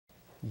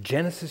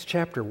Genesis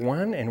chapter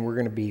 1, and we're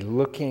going to be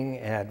looking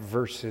at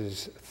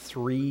verses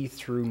 3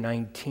 through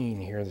 19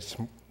 here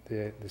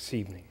this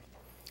evening.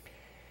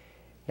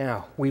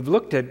 Now, we've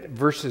looked at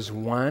verses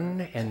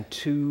 1 and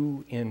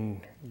 2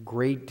 in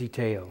great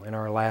detail in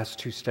our last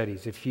two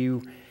studies. If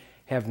you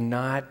have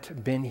not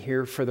been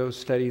here for those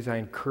studies, I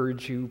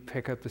encourage you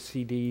pick up the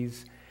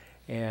CDs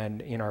and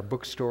in our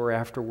bookstore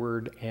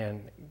afterward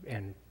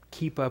and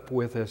keep up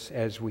with us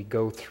as we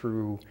go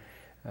through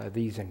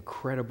these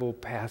incredible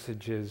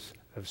passages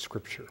of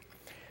Scripture.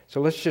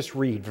 So let's just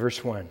read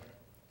verse 1.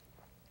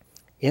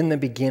 In the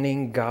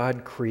beginning,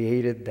 God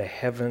created the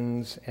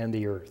heavens and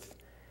the earth.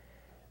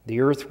 The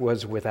earth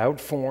was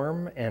without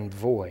form and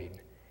void,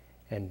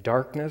 and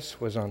darkness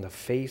was on the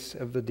face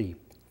of the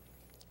deep.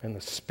 And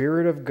the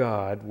Spirit of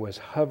God was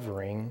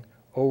hovering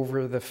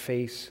over the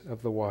face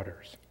of the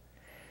waters.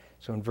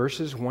 So in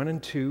verses 1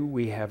 and 2,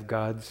 we have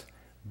God's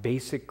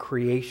basic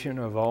creation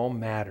of all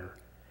matter.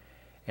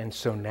 And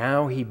so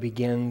now he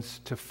begins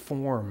to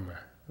form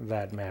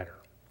that matter.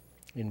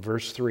 In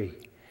verse 3,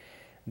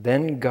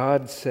 then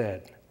God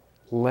said,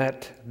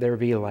 "Let there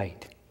be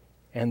light,"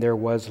 and there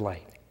was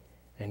light.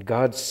 And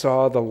God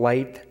saw the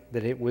light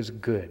that it was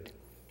good.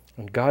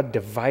 And God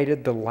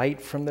divided the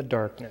light from the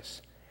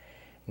darkness.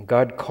 And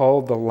God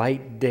called the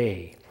light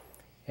day,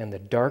 and the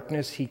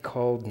darkness he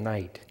called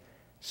night.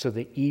 So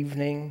the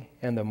evening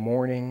and the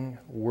morning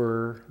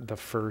were the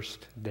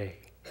first day.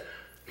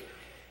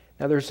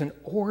 Now there's an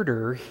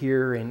order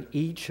here in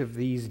each of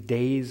these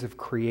days of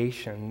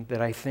creation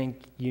that I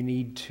think you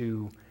need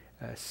to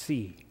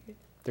see.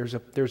 There's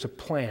a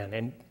plan,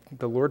 and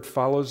the Lord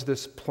follows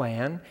this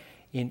plan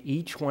in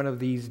each one of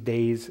these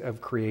days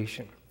of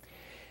creation.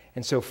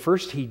 And so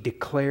first he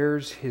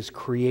declares his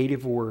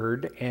creative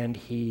word, and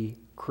he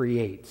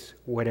creates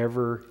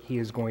whatever he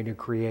is going to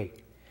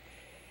create.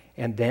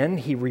 And then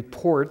he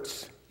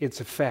reports its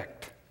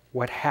effect,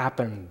 what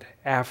happened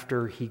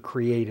after he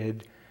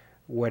created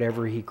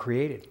whatever he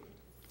created.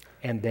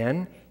 And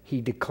then he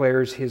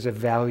declares his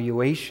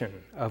evaluation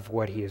of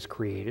what he has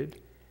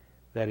created,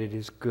 that it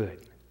is good.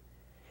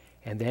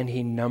 And then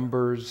he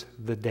numbers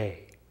the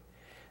day.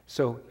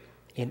 So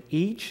in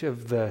each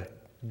of the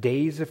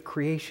days of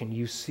creation,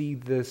 you see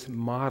this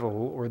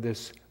model or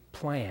this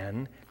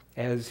plan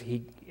as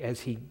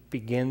he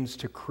begins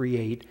to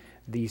create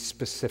these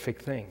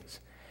specific things.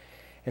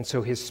 And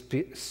so his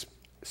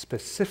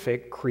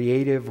specific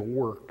creative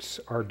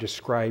works are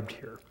described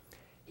here.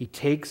 He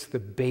takes the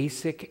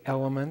basic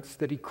elements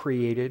that he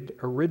created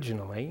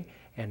originally,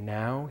 and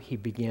now he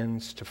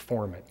begins to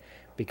form it.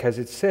 Because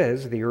it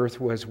says the earth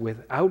was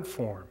without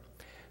form.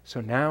 So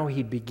now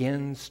he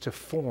begins to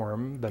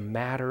form the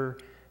matter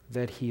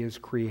that he has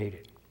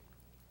created.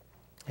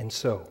 And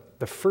so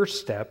the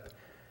first step,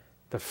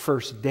 the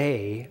first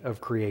day of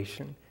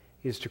creation,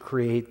 is to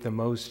create the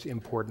most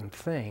important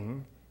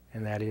thing,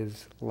 and that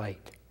is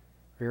light.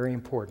 Very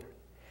important.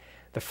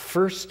 The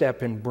first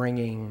step in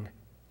bringing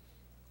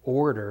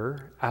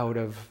order out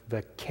of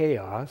the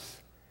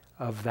chaos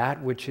of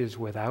that which is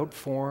without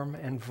form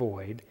and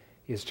void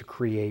is to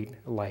create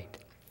light.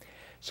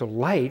 So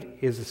light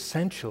is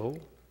essential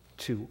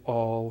to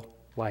all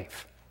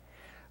life.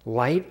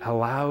 Light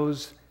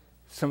allows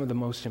some of the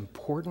most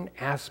important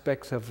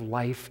aspects of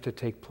life to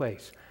take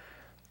place.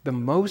 The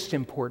most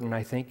important,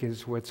 I think,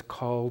 is what's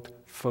called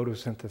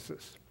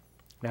photosynthesis.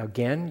 Now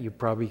again, you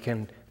probably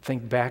can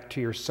think back to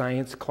your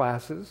science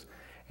classes,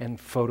 and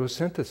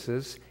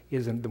photosynthesis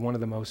is one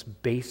of the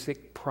most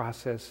basic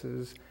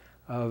processes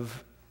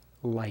of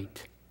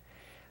light.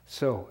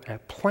 So a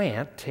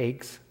plant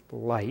takes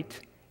light,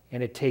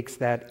 and it takes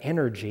that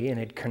energy, and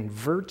it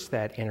converts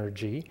that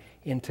energy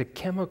into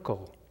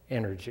chemical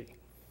energy.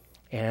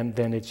 And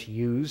then it's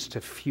used to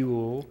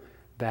fuel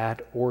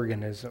that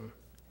organism.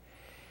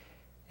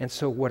 And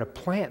so what a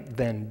plant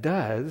then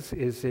does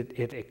is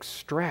it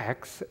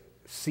extracts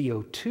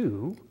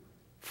CO2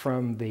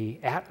 from the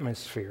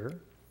atmosphere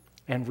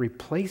and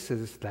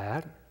replaces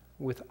that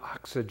with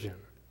oxygen,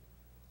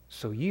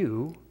 so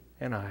you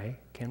and I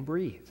can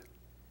breathe.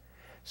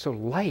 So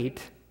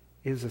light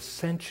is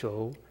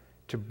essential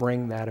to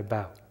bring that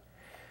about.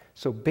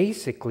 So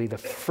basically, the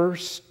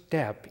first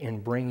step in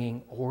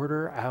bringing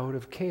order out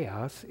of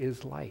chaos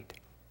is light.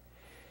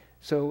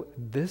 So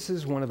this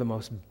is one of the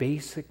most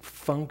basic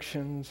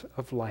functions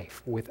of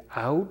life.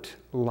 Without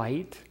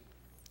light,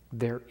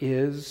 there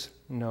is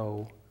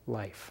no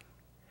life.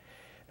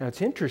 Now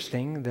it's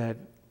interesting that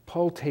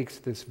Paul takes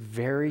this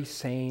very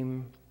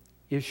same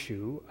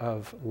issue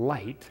of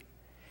light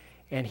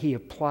and he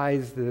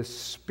applies this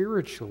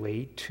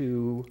spiritually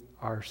to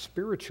our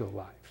spiritual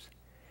lives.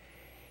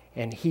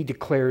 And he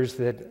declares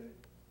that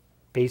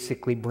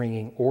basically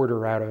bringing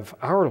order out of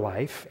our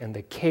life and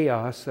the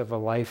chaos of a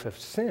life of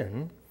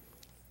sin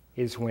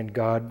is when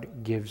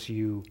God gives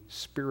you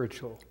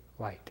spiritual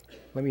light.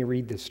 Let me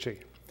read this to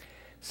you.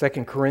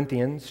 2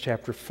 Corinthians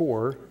chapter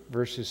 4,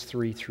 verses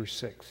 3 through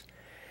 6.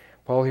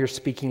 Paul here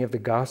speaking of the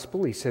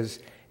gospel, he says,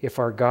 "If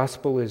our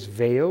gospel is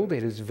veiled,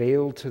 it is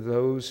veiled to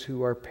those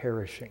who are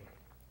perishing,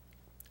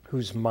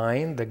 whose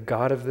mind the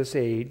God of this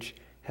age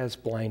has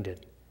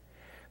blinded,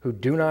 who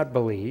do not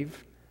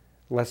believe,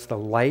 lest the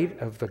light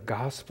of the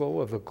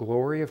gospel of the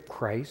glory of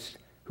Christ,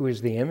 who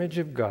is the image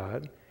of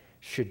God,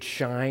 should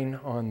shine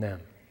on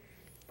them.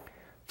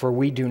 For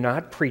we do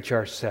not preach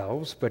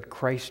ourselves, but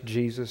Christ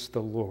Jesus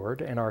the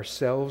Lord, and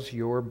ourselves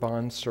your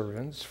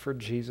bondservants for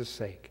Jesus'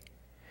 sake.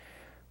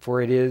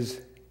 For it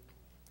is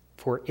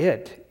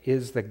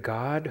the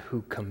God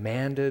who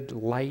commanded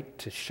light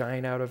to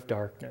shine out of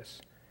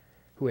darkness,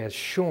 who has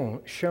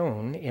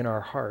shone in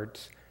our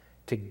hearts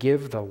to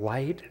give the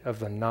light of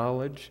the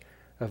knowledge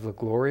of the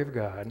glory of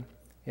God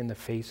in the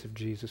face of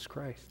Jesus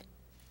Christ.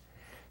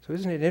 So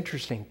isn't it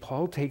interesting?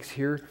 Paul takes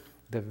here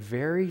the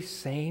very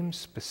same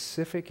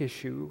specific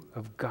issue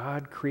of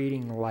God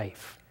creating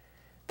life,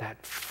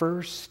 that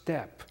first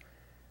step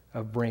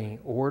of bringing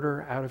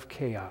order out of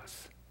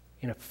chaos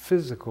in a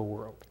physical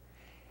world.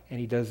 And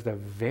he does the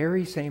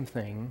very same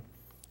thing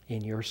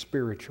in your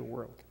spiritual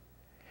world.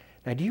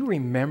 Now, do you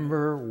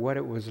remember what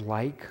it was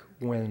like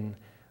when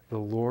the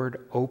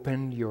Lord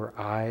opened your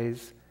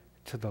eyes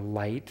to the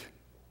light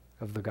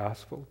of the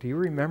gospel? Do you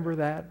remember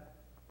that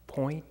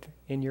point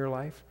in your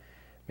life?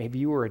 Maybe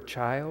you were a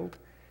child,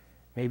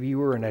 maybe you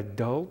were an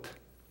adult,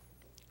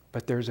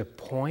 but there's a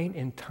point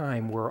in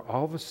time where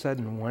all of a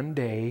sudden one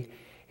day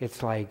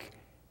it's like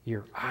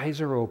your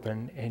eyes are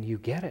open and you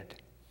get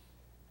it.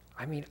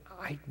 I mean,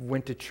 I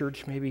went to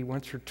church maybe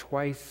once or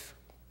twice,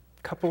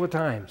 a couple of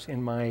times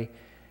in my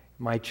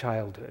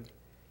childhood.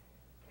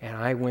 And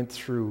I went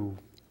through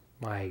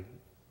my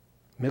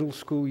middle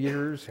school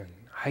years and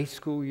high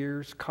school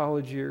years,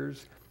 college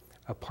years,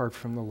 apart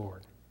from the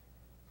Lord.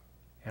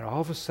 And all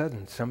of a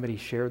sudden, somebody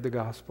shared the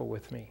gospel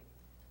with me.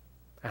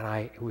 And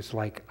it was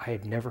like I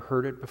had never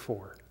heard it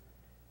before.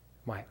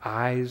 My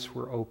eyes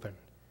were open.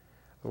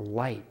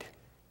 Light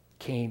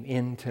came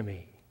into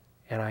me,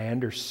 and I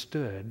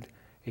understood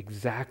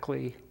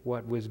exactly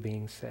what was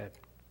being said.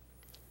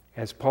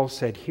 As Paul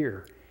said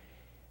here,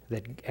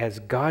 that as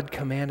God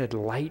commanded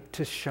light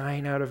to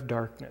shine out of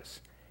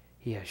darkness,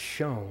 he has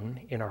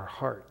shone in our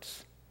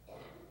hearts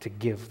to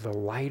give the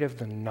light of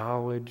the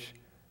knowledge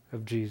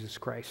of Jesus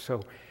Christ.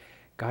 So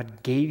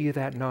God gave you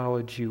that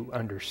knowledge, you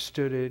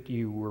understood it,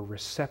 you were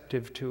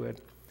receptive to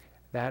it.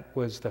 That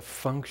was the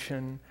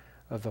function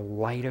of the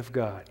light of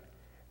God.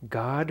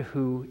 God,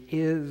 who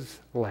is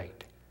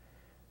light,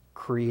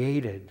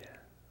 created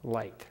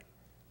light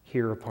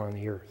here upon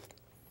the earth.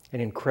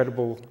 An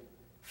incredible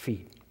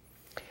feat.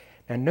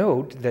 Now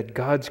note that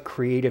God's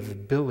creative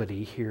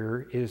ability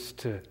here is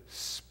to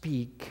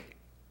speak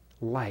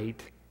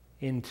light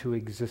into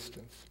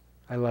existence.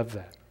 I love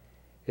that.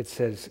 It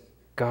says,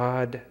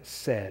 God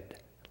said,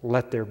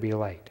 let there be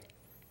light.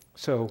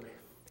 So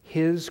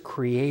his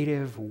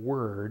creative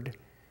word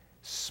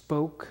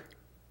spoke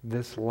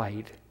this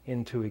light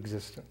into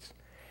existence.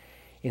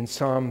 In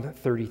Psalm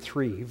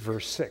 33,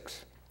 verse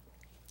 6,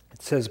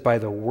 it says, by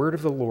the word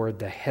of the Lord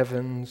the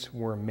heavens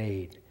were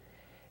made,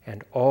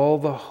 and all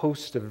the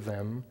host of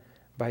them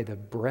by the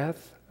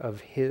breath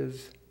of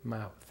his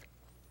mouth.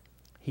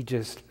 He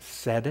just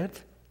said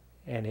it,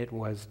 and it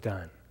was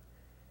done.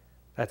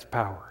 That's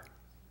power.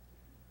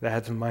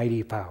 That's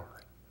mighty power.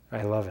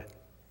 I love it.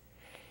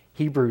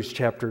 Hebrews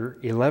chapter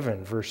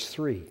 11, verse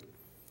 3.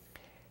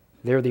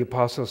 There the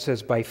apostle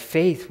says, by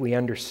faith we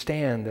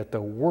understand that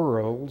the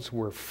worlds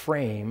were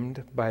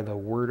framed by the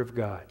word of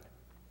God.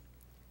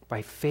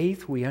 By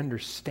faith we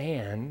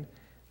understand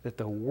that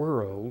the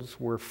worlds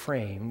were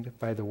framed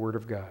by the word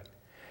of God.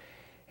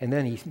 And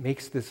then he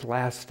makes this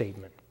last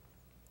statement.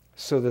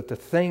 So that the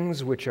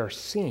things which are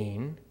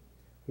seen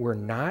were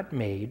not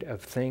made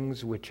of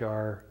things which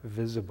are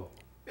visible.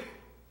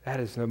 That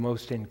is the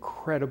most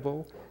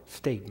incredible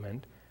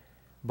statement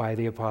by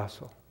the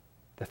apostle.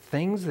 The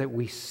things that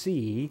we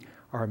see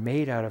are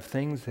made out of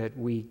things that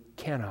we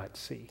cannot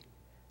see,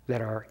 that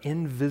are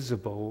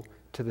invisible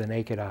to the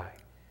naked eye.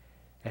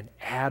 An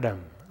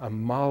atom, a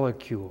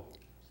molecule,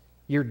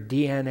 your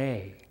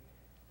DNA.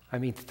 I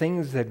mean,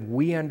 things that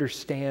we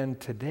understand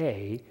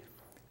today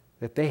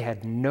that they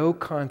had no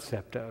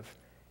concept of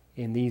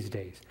in these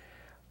days,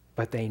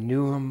 but they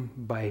knew them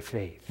by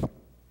faith.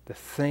 The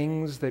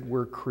things that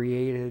were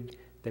created,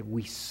 that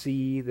we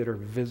see, that are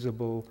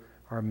visible,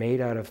 are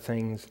made out of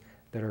things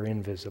that are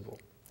invisible.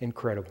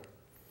 Incredible.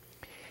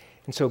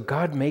 And so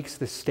God makes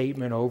this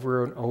statement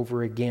over and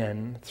over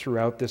again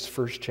throughout this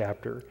first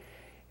chapter.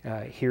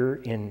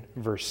 Here in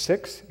verse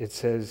 6, it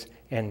says,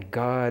 and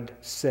God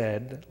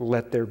said,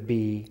 let there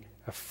be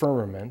a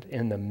firmament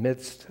in the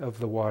midst of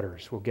the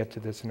waters. We'll get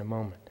to this in a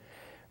moment.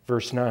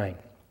 Verse 9,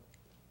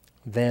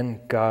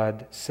 then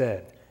God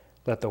said,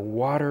 let the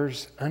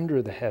waters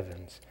under the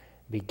heavens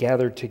be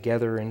gathered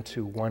together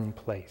into one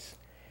place.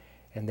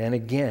 And then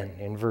again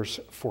in verse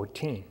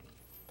 14,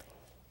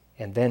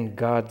 and then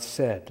God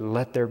said,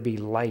 let there be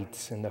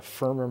lights in the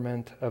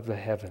firmament of the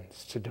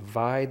heavens to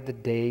divide the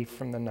day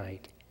from the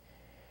night,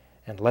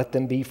 and let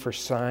them be for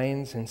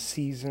signs and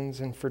seasons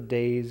and for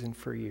days and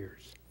for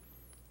years.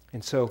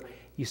 And so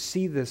you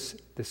see the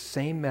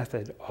same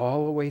method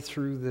all the way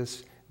through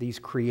these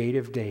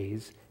creative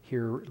days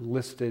here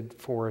listed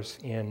for us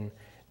in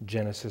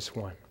Genesis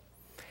 1.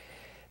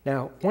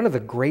 Now, one of the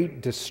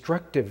great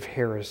destructive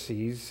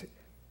heresies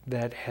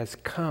that has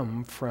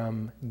come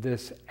from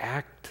this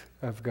act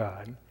of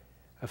God,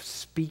 of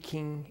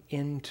speaking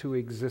into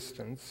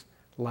existence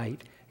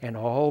light and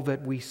all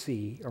that we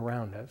see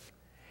around us,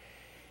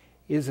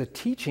 is a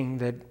teaching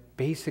that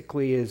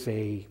basically is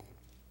a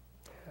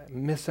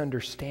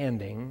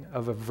misunderstanding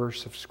of a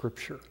verse of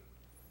Scripture.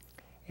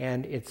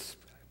 And it's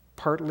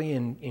partly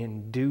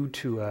in due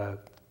to a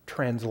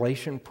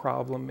translation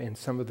problem in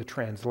some of the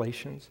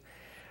translations.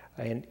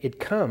 And it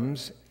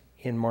comes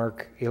in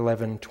Mark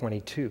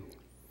 11:22,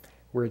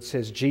 where it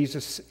says,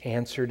 Jesus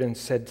answered and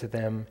said to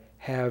them,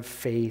 have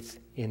faith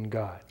in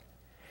God.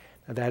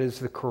 Now, that is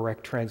the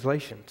correct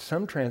translation.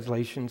 Some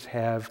translations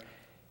have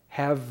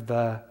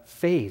the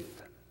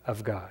faith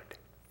of God.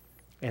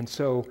 And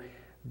so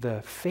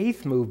the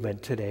faith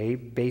movement today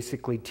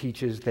basically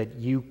teaches that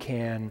you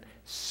can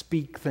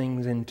speak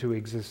things into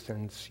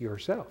existence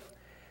yourself.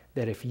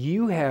 That if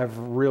you have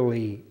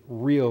really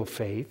real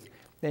faith,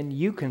 then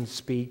you can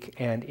speak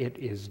and it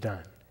is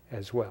done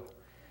as well.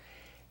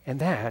 And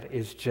that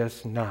is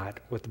just not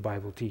what the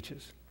Bible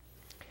teaches.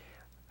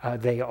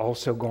 They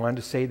also go on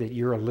to say that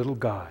you're a little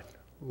God,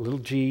 little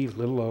g,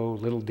 little o,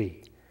 little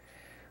d.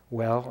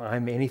 Well,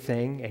 I'm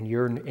anything and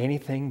you're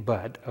anything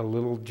but a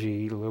little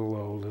g, little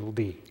o, little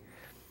d.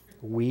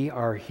 We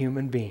are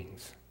human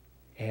beings,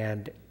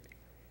 and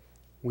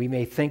we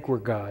may think we're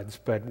gods,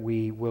 but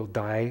we will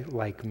die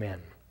like men,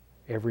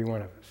 every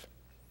one of us.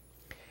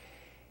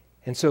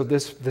 And so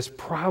this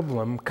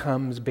problem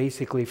comes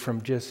basically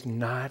from just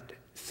not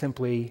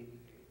simply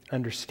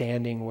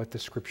understanding what the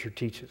Scripture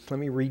teaches.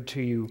 Let me read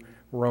to you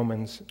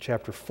Romans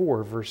chapter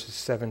 4, verses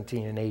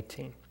 17 and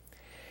 18.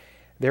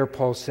 There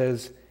Paul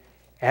says,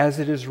 as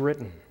it is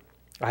written,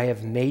 I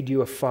have made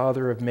you a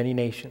father of many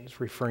nations,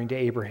 referring to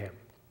Abraham,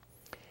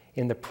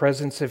 in the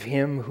presence of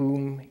him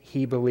whom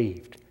he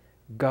believed,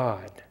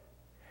 God,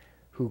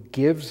 who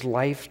gives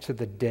life to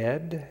the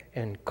dead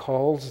and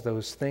calls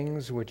those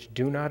things which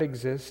do not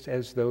exist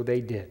as though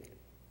they did,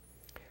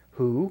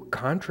 who,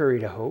 contrary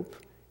to hope,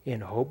 in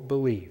hope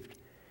believed,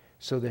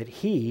 so that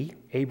he,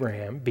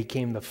 Abraham,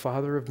 became the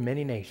father of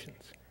many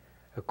nations.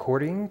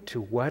 According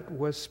to what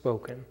was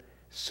spoken,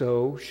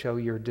 so shall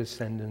your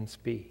descendants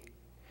be.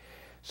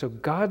 So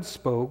God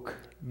spoke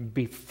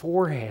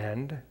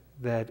beforehand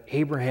that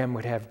Abraham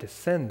would have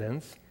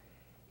descendants,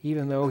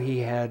 even though he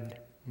had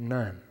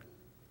none.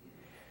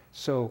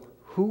 So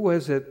who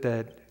was it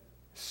that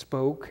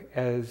spoke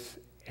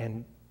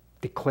and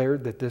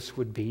declared that this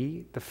would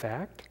be the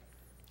fact?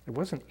 It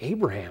wasn't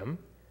Abraham.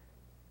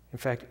 In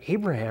fact,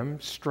 Abraham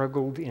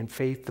struggled in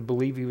faith to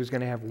believe he was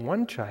going to have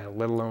one child,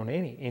 let alone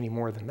any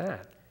more than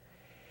that.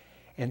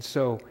 And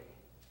so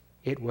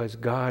it was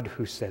God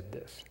who said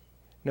this.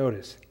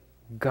 Notice,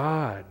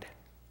 God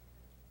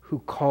who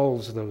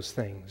calls those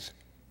things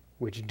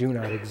which do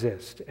not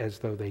exist as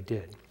though they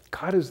did.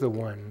 God is the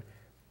one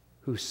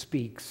who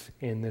speaks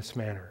in this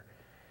manner,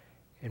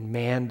 and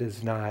man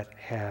does not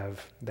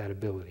have that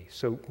ability.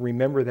 So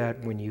remember that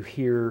when you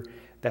hear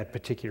that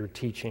particular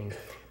teaching,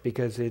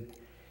 because it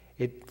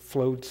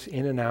floats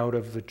in and out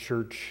of the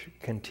church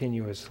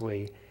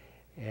continuously,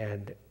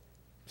 and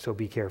so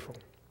be careful.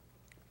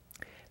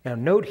 Now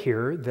note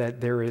here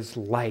that there is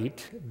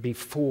light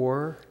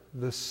before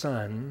the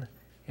sun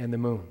and the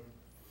moon.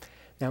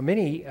 Now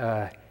many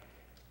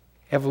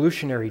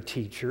evolutionary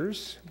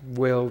teachers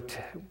will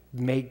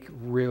make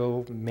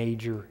real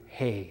major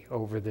hay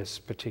over this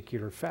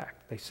particular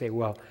fact. They say,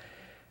 well,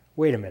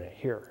 wait a minute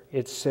here.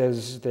 It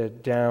says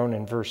that down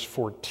in verse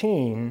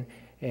 14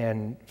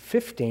 and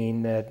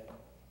 15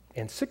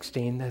 and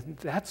 16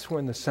 that's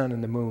when the sun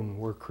and the moon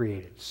were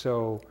created.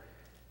 So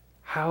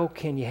how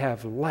can you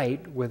have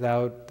light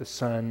without the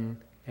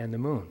sun and the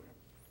moon?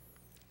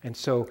 And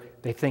so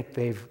they think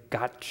they've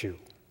got you.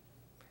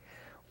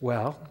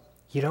 Well,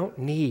 you don't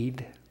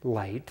need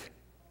light.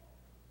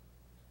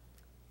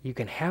 You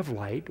can have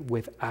light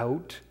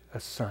without a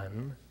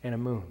sun and a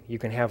moon. You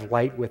can have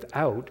light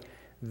without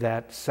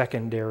that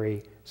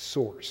secondary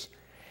source.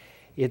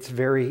 It's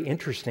very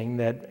interesting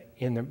that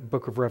in the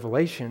book of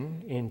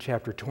Revelation, in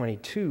chapter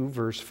 22,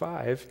 verse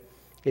 5,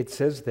 it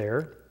says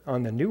there,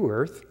 on the new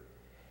earth,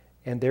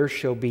 and there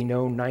shall be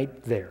no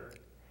night there.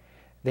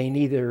 They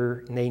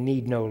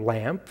need no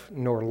lamp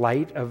nor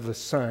light of the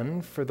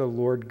sun, for the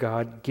Lord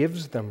God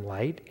gives them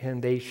light,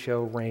 and they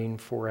shall reign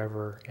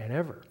forever and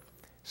ever.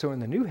 So in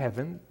the new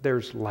heaven,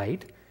 there's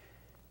light,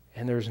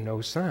 and there's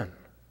no sun.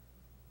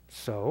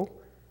 So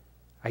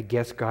I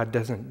guess God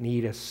doesn't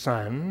need a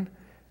sun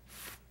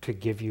to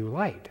give you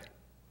light.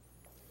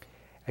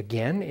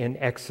 Again, in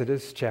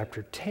Exodus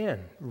chapter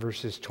 10,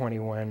 verses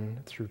 21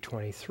 through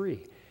 23,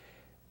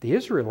 the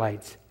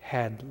Israelites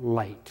had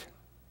light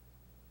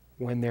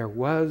when there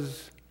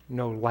was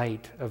no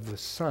light of the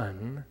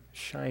sun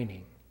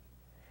shining.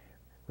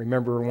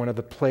 Remember one of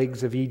the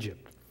plagues of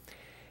Egypt.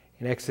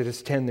 In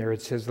Exodus 10 there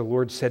it says, the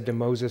Lord said to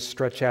Moses,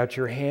 stretch out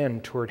your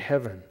hand toward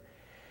heaven,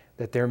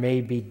 that there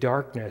may be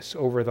darkness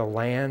over the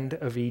land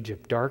of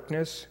Egypt,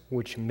 darkness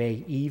which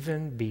may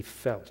even be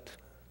felt.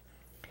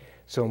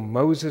 So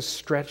Moses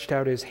stretched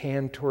out his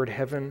hand toward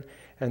heaven,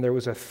 and there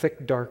was a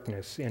thick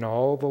darkness in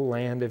all the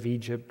land of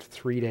Egypt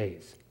 3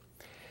 days.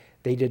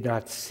 They did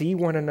not see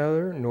one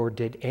another, nor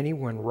did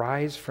anyone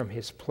rise from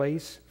his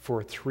place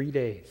for 3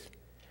 days.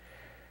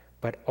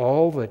 But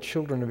all the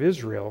children of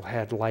Israel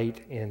had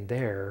light in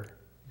their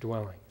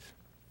dwellings.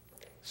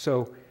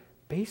 So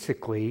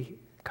basically,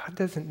 God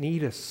doesn't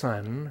need a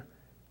sun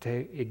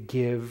to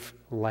give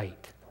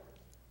light.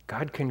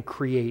 God can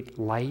create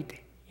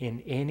light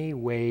in any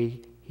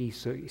way he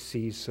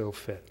sees so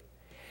fit.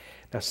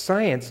 Now,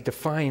 science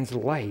defines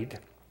light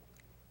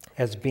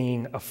as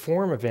being a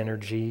form of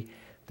energy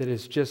that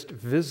is just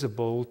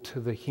visible to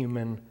the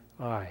human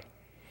eye.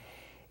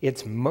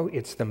 It's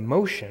the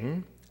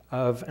motion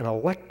of an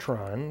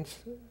electron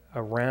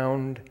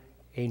around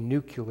a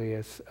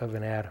nucleus of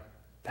an atom.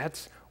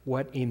 That's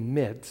what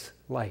emits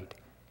light.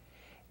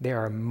 They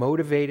are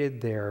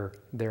motivated,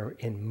 they're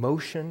in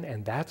motion,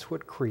 and that's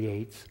what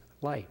creates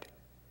light.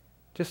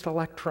 Just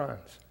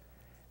electrons.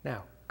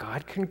 Now,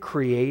 God can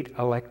create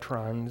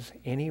electrons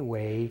any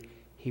way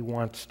he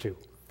wants to.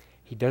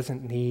 He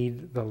doesn't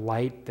need the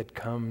light that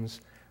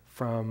comes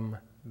from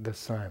the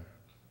sun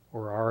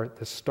or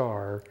the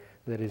star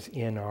that is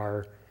in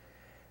our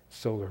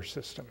solar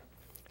system.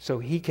 So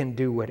he can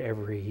do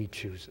whatever he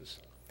chooses.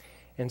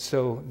 And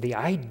so the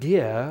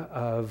idea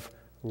of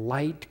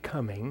light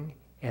coming,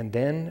 and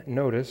then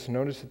notice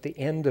at the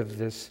end of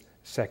this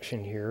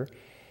section here,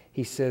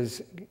 he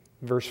says,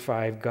 verse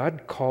 5,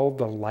 God called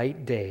the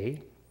light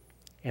day,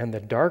 and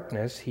the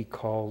darkness he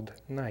called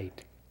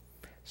night.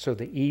 So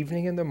the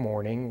evening and the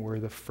morning were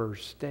the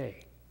first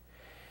day.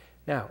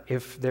 Now,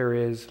 if there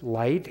is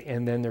light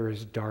and then there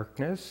is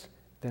darkness,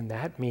 then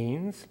that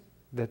means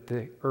that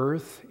the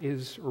earth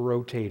is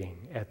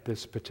rotating at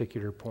this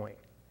particular point.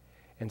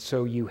 And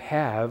so you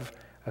have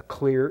a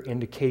clear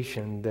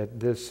indication that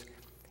this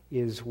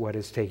is what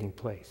is taking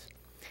place.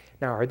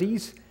 Now, are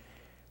these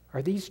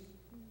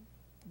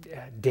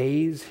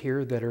days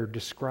here that are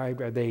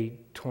described, are they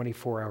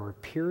 24-hour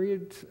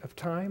periods of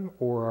time,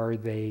 or are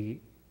they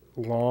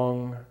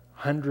long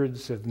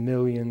hundreds of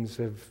millions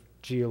of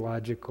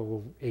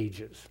geological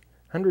ages,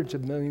 hundreds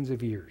of millions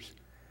of years?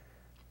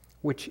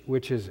 Which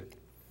is it?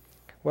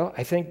 Well,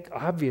 I think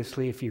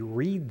obviously if you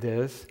read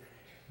this,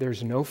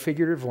 there's no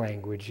figurative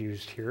language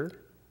used here,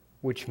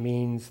 which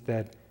means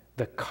that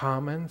the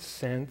common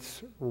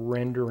sense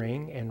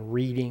rendering and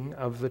reading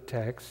of the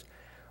text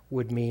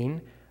would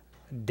mean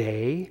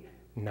day,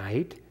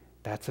 night,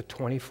 that's a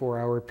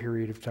 24-hour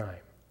period of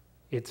time.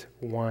 It's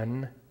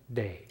one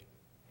day.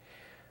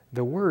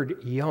 The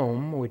word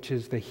yom, which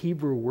is the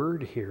Hebrew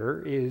word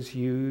here, is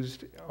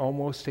used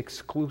almost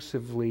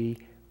exclusively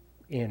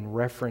in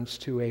reference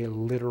to a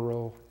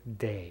literal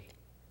day.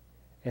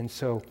 And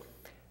so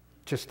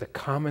just the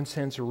common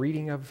sense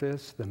reading of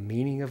this, the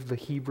meaning of the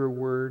Hebrew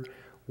word,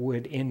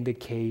 would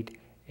indicate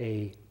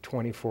a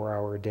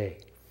 24-hour day.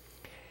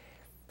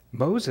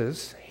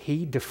 Moses,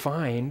 he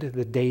defined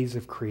the days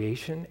of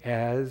creation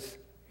as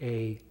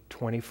a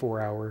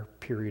 24-hour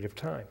period of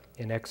time.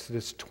 In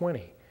Exodus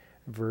 20,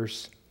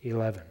 verse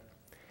 11,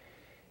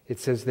 it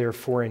says,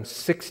 "Therefore in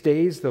 6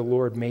 days the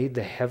Lord made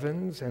the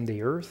heavens and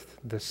the earth,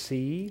 the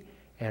sea,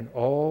 and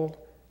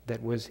all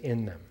that was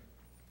in them,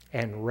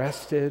 and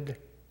rested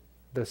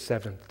the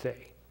seventh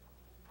day."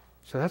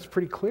 So that's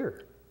pretty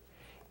clear.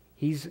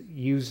 He's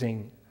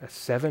using a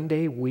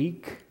 7-day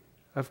week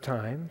of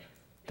time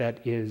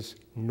that is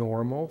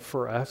normal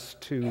for us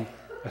to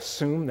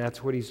assume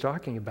that's what he's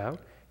talking about.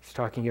 He's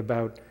talking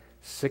about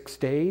 6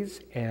 days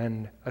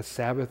and a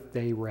Sabbath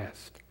day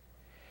rest.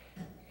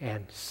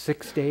 And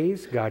 6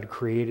 days, God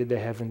created the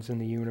heavens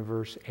and the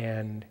universe,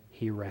 and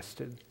he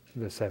rested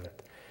the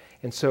seventh.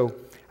 And so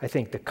I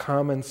think the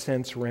common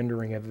sense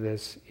rendering of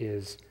this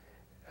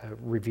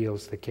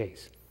reveals the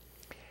case.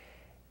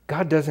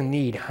 God doesn't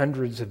need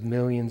hundreds of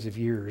millions of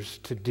years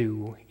to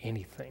do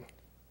anything.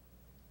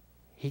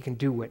 He can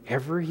do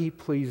whatever he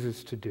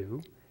pleases to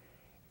do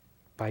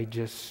by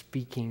just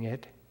speaking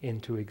it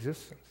into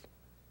existence.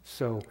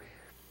 So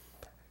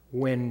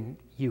when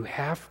you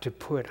have to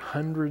put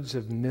hundreds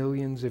of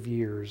millions of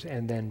years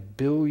and then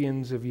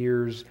billions of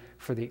years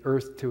for the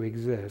earth to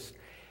exist,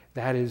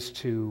 that is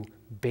to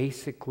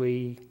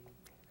basically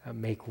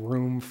make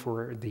room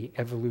for the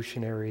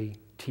evolutionary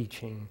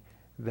teaching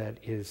that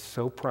is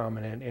so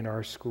prominent in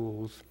our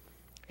schools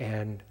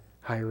and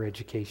higher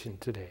education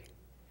today.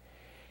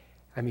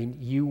 I mean,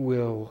 you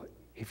will,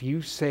 if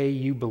you say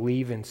you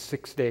believe in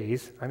 6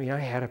 days, I mean, I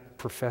had a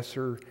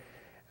professor,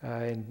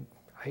 and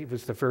it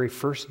was the very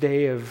first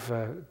day of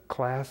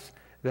class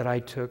that I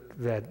took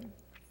that,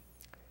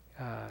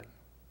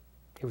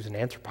 it was an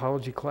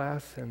anthropology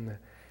class, and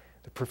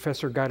the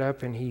professor got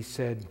up and he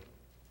said,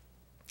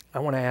 "I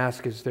want to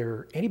ask, is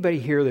there anybody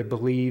here that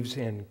believes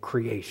in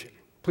creation?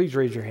 Please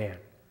raise your hand."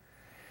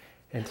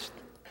 And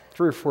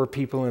 3 or 4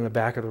 people in the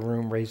back of the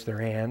room raised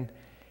their hand,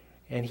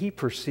 and he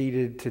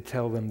proceeded to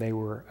tell them they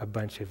were a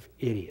bunch of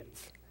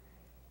idiots.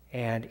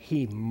 And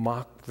he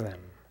mocked them,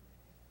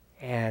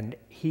 and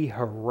he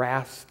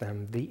harassed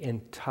them the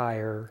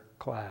entire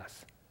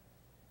class.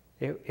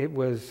 It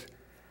was,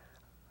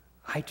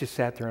 I just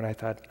sat there and I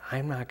thought,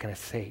 I'm not going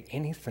to say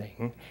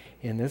anything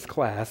in this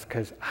class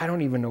because I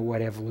don't even know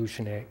what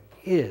evolution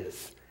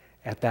is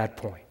at that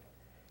point.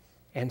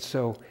 And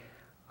so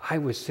I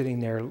was sitting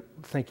there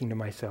thinking to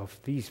myself,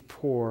 these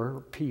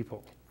poor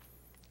people.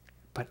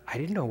 But I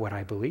didn't know what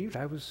I believed.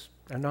 I was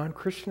a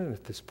non-Christian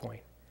at this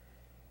point.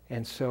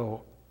 And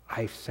so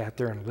I sat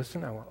there and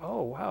listened. I went,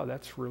 oh, wow,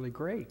 that's really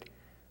great.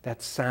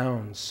 That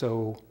sounds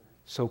so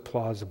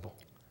plausible.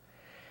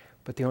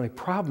 But the only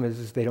problem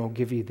is they don't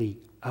give you the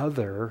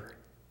other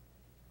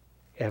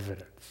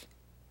evidence.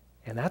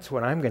 And that's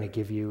what I'm going to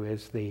give you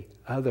is the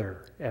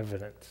other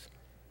evidence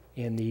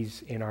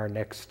in our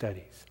next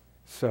studies.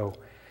 So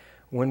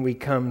when we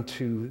come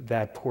to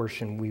that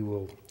portion, we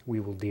will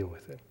deal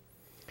with it.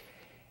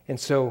 And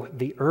so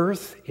the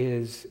earth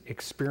is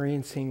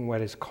experiencing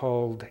what is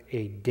called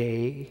a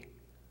day-night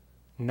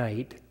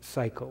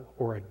cycle,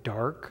 or a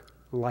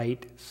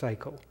dark-light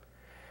cycle,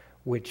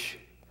 which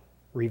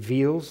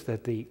reveals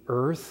that the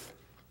earth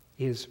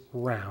is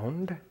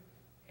round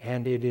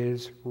and it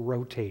is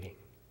rotating.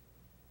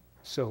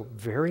 So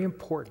very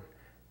important.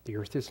 The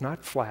earth is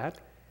not flat.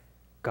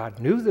 God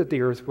knew that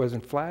the earth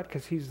wasn't flat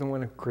because he's the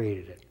one who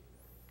created it.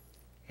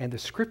 And the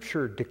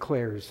scripture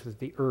declares that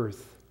the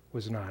earth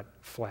was not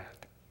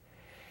flat.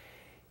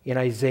 In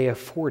Isaiah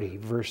 40,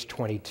 verse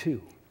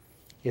 22,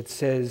 it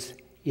says,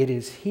 "It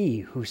is he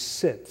who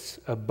sits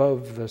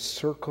above the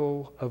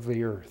circle of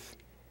the earth,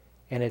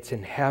 and its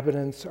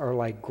inhabitants are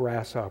like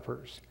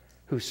grasshoppers,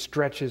 who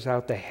stretches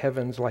out the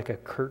heavens like a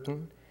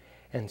curtain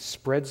and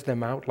spreads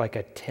them out like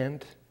a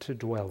tent to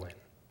dwell in."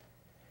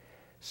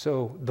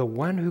 So the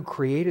one who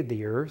created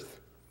the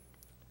earth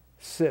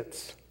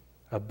sits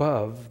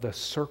above the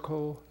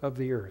circle of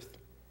the earth.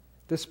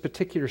 This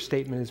particular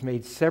statement is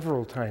made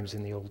several times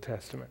in the Old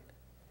Testament.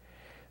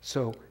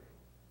 So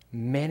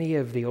many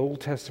of the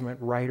Old Testament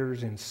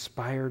writers,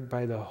 inspired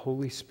by the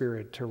Holy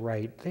Spirit to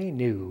write, they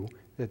knew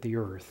that the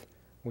earth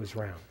was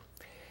round.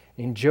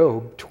 In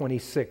Job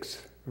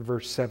 26,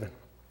 verse 7,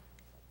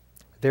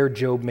 there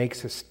Job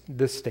makes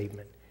this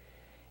statement.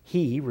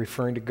 He,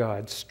 referring to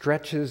God,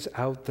 stretches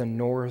out the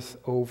north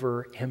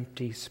over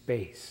empty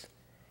space.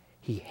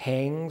 He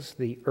hangs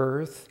the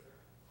earth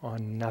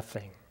on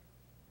nothing.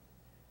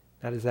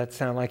 Now, does that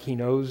sound like he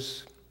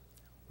knows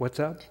what's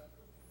up?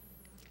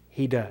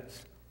 He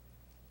does.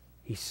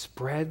 He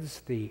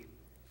spreads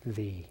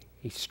he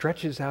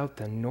stretches out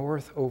the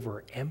north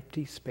over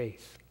empty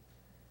space.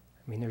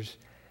 I mean,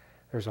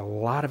 there's a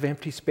lot of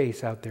empty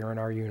space out there in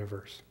our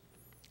universe.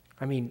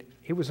 I mean,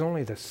 it was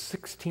only the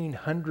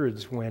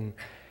 1600s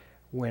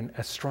when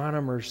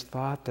astronomers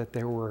thought that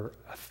there were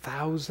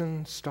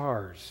 1,000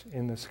 stars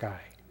in the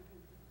sky.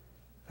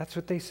 That's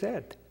what they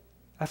said.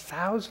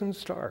 1,000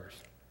 stars.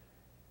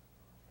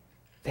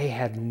 They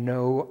had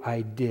no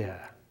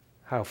idea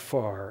how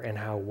far and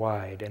how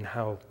wide and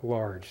how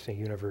large the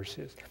universe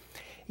is.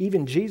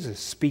 Even Jesus,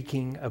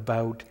 speaking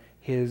about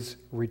his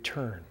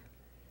return,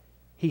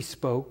 he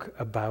spoke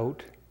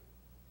about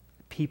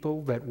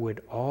people that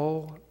would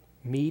all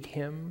meet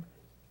him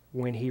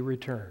when he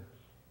returned,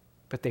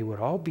 but they would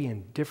all be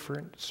in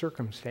different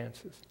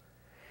circumstances.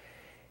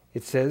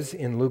 It says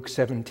in Luke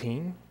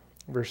 17,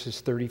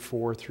 verses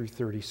 34 through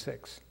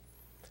 36,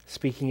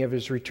 speaking of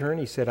his return,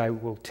 he said, "I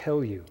will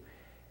tell you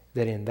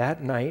that in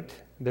that night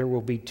there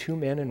will be 2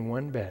 men in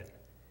one bed.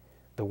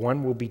 The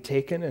one will be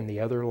taken and the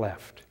other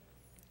left.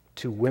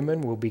 2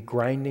 women will be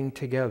grinding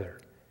together.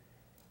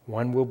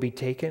 One will be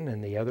taken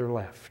and the other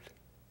left.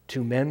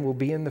 2 men will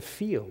be in the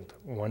field.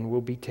 One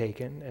will be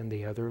taken and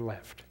the other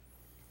left."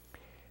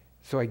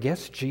 So I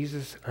guess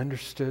Jesus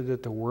understood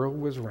that the world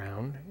was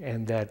round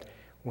and that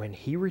when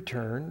he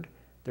returned,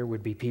 there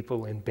would be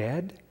people in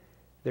bed.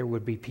 There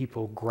would be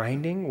people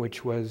grinding,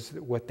 which was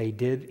what they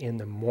did in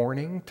the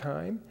morning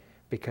time,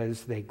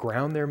 because they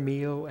ground their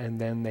meal and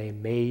then they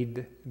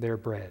made their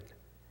bread.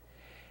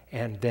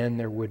 And then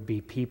there would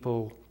be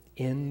people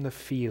in the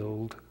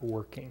field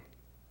working.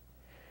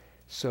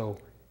 So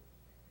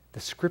the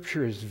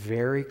scripture is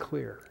very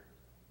clear.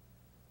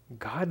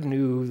 God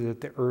knew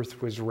that the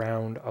earth was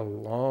round a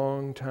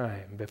long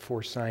time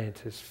before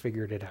scientists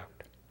figured it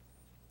out.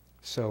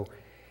 So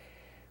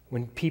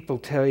when people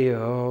tell you,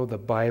 oh, the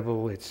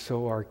Bible, it's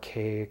so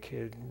archaic,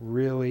 it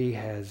really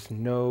has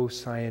no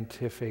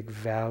scientific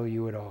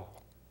value at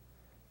all,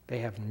 they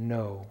have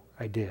no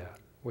idea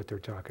what they're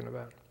talking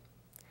about.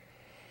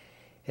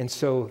 And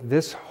so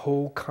this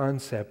whole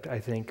concept, I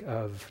think,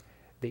 of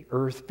the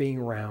earth being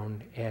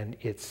round and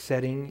its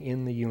setting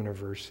in the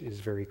universe is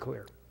very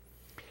clear.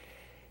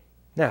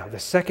 Now, the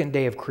second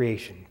day of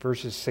creation,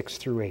 verses 6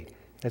 through 8.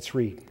 Let's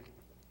read.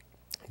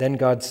 "Then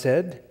God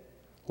said,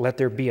 'Let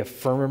there be a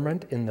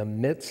firmament in the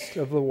midst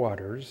of the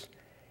waters,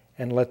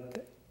 and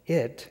let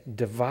it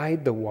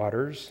divide the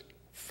waters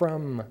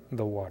from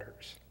the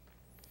waters.'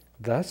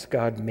 Thus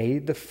God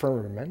made the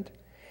firmament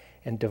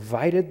and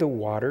divided the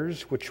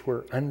waters which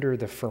were under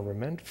the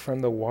firmament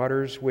from the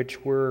waters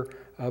which were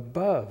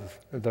above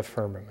the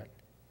firmament.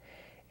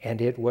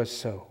 And it was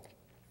so.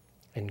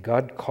 And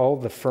God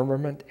called the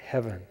firmament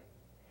heaven.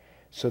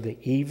 So the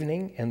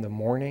evening and the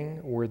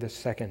morning were the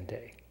second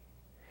day.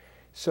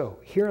 So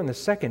here on the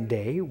second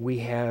day, we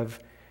have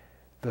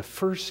the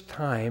first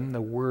time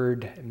the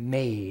word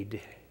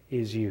made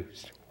is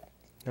used.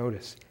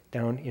 Notice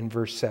down in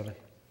verse 7.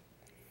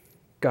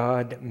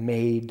 God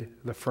made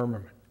the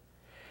firmament.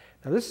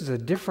 Now this is a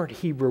different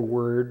Hebrew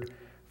word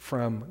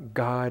from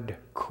God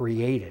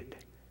created.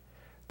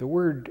 The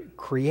word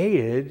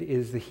created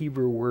is the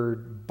Hebrew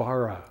word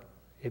bara.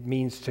 It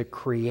means to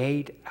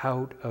create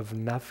out of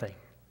nothing.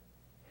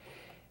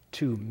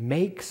 To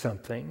make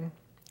something,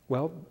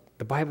 well,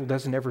 the Bible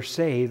doesn't ever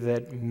say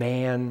that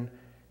man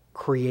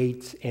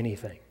creates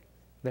anything,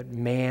 that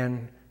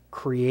man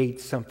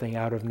creates something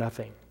out of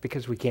nothing,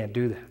 because we can't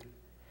do that.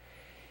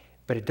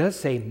 But it does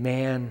say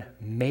man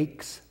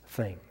makes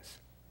things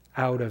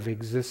out of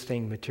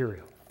existing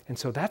material. And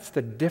so that's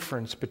the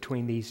difference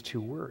between these two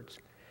words.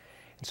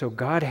 And so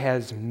God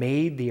has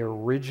made the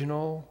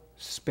original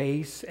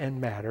space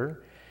and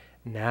matter.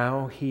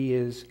 Now he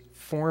is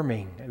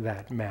forming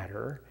that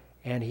matter,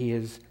 and he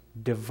is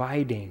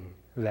dividing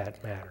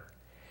that matter.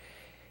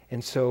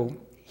 And so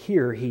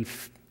here,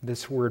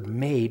 this word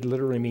made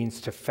literally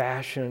means to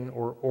fashion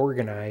or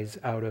organize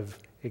out of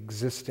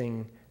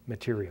existing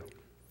material.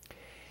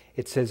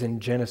 It says in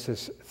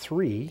Genesis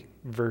 3,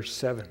 verse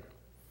 7,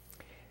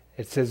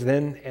 it says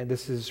then, and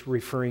this is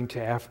referring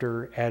to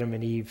after Adam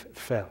and Eve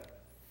fell.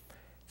 It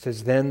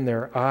says, then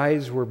their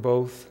eyes were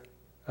both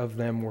of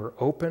them were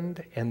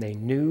opened, and they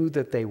knew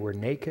that they were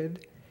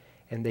naked,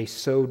 and they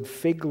sewed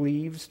fig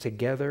leaves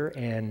together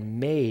and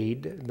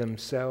made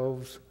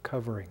themselves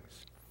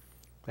coverings.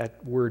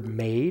 That word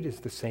made is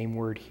the same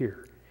word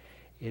here.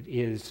 It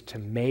is to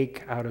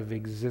make out of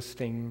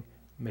existing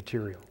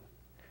material.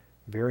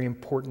 Very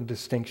important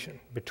distinction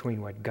between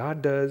what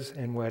God does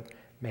and what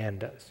man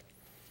does.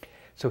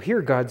 So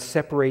here God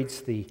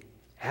separates the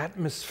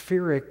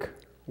atmospheric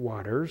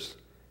waters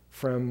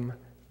from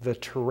the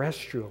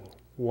terrestrial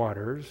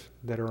waters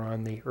that are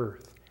on the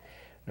earth.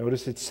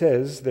 Notice it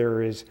says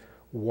there is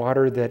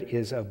water that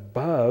is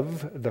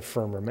above the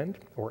firmament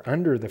or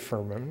under the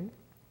firmament,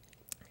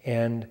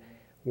 and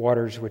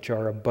waters which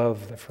are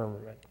above the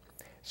firmament.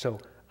 So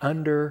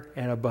under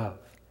and above.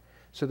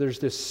 So there's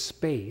this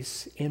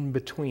space in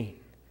between.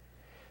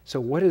 So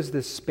what is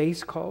this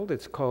space called?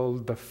 It's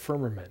called the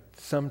firmament.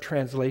 Some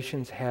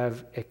translations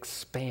have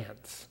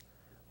expanse,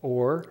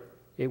 or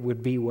it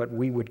would be what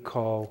we would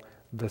call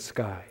the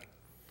sky.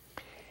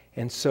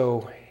 And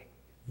so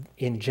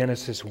in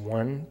Genesis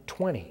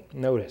 1:20,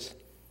 notice,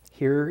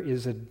 here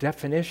is a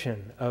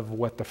definition of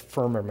what the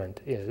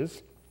firmament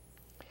is.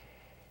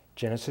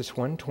 Genesis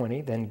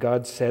 1:20, then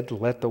God said,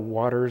 let the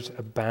waters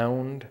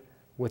abound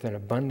with an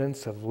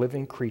abundance of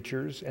living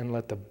creatures, and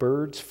let the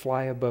birds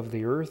fly above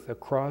the earth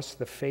across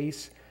the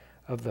face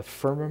of the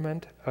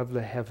firmament of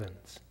the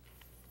heavens.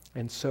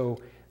 And so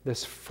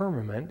this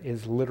firmament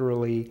is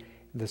literally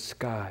the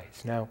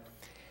skies. Now,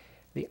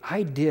 the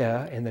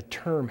idea and the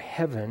term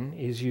heaven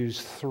is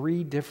used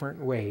three different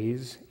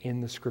ways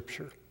in the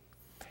Scripture.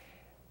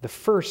 The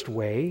first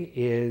way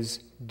is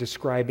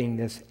describing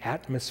this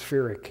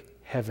atmospheric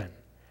heaven,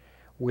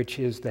 which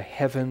is the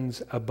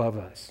heavens above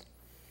us.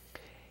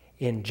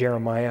 In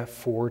Jeremiah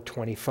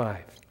 4:25,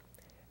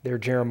 there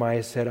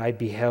Jeremiah said, I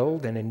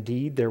beheld, and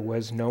indeed there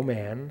was no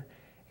man,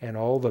 and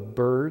all the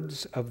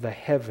birds of the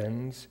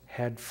heavens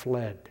had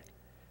fled.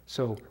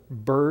 So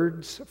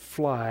birds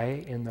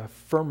fly in the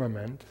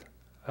firmament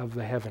of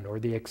the heaven, or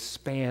the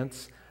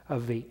expanse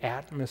of the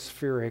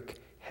atmospheric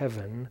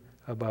heaven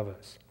above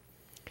us.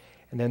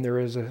 And then there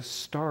is a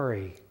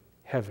starry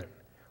heaven,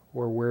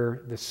 or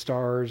where the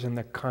stars and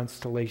the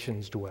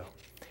constellations dwell.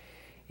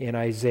 In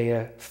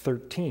Isaiah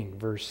 13,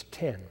 verse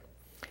 10,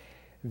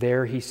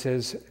 there he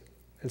says,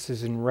 this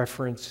is in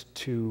reference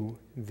to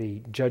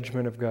the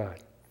judgment of God.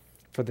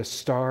 For the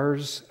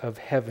stars of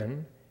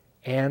heaven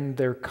and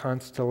their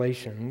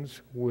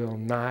constellations will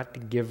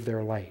not give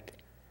their light.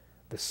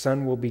 The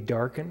sun will be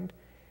darkened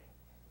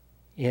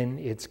in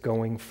its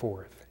going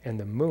forth, and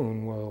the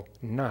moon will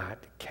not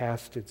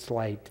cast its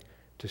light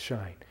to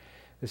shine.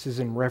 This is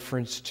in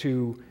reference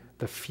to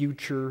the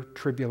future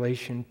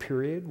tribulation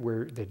period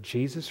that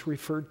Jesus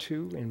referred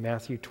to in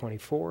Matthew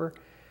 24,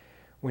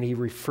 when he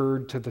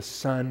referred to the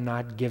sun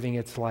not giving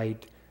its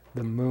light,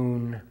 the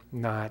moon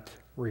not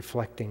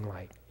reflecting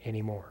light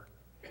anymore.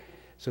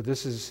 So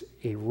this is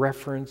a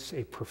reference,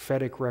 a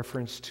prophetic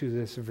reference to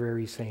this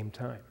very same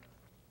time.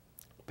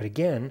 But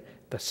again,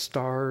 the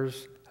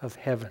stars of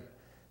heaven.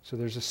 So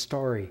there's a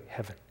starry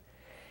heaven.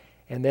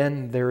 And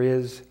then there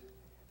is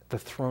the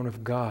throne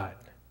of God,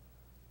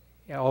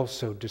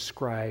 also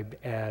described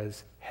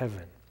as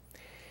heaven.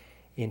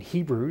 In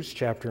Hebrews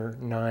chapter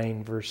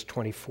 9, verse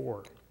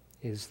 24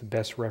 is the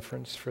best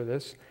reference for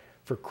this.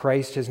 For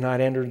Christ has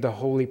not entered the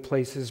holy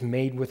places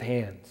made with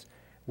hands,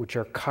 which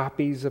are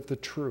copies of the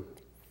true,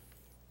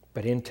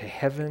 but into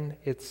heaven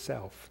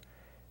itself,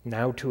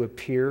 now to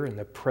appear in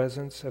the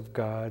presence of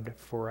God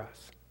for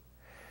us.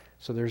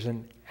 So there's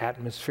an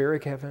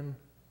atmospheric heaven,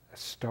 a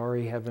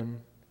starry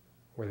heaven,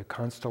 where the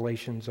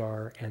constellations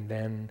are, and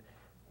then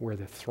where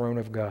the throne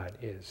of God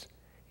is.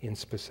 in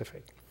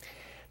specific.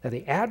 Now,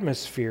 the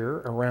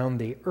atmosphere around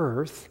the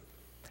earth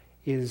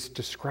is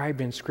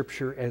described in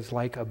Scripture as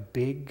like a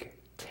big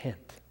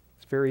tent.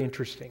 It's very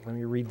interesting. Let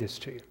me read this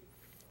to you.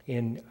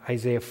 In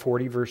Isaiah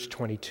 40, verse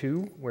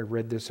 22, we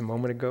read this a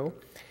moment ago,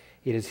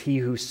 it is he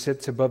who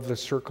sits above the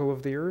circle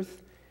of the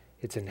earth.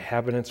 Its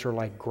inhabitants are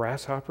like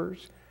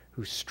grasshoppers,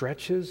 who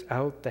stretches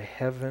out the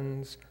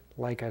heavens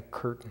like a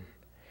curtain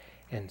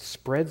and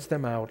spreads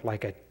them out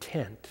like a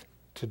tent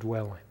to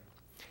dwell in.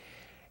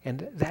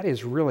 And that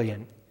is really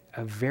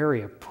a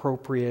very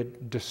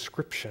appropriate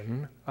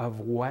description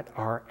of what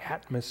our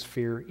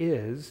atmosphere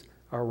is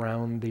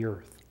around the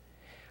earth.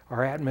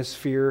 Our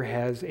atmosphere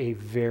has a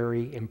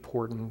very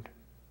important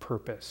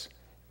purpose,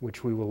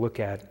 which we will look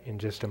at in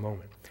just a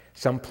moment.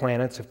 Some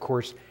planets, of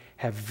course,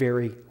 have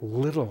very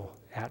little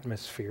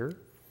atmosphere,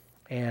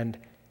 and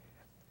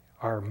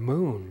our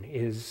moon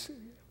is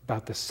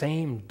about the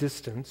same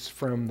distance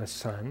from the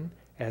sun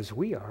as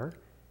we are,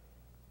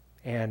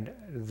 and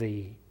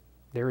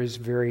there is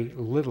very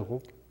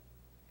little,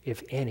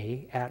 if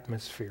any,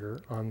 atmosphere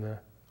on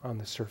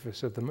the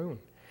surface of the moon.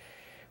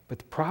 But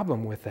the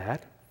problem with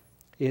that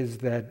is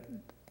that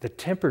the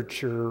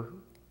temperature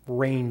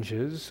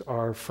ranges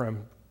are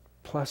from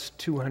plus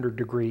 200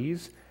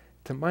 degrees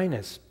to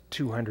minus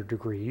 200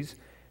 degrees,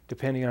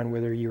 depending on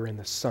whether you're in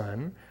the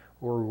sun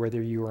or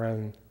whether you are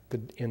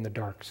in the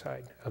dark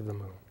side of the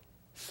moon.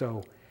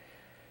 So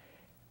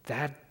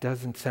that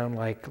doesn't sound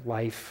like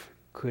life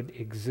could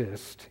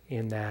exist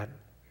in that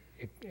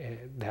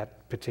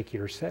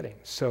particular setting.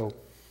 So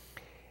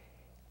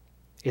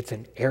it's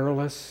an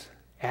airless,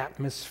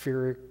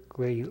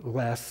 atmospherically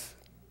less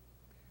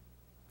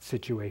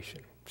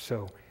situation.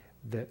 So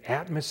the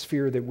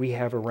atmosphere that we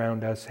have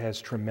around us has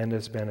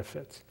tremendous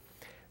benefits.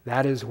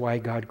 That is why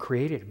God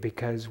created it,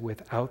 because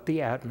without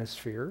the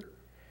atmosphere,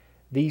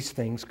 these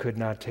things could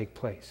not take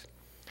place.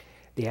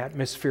 The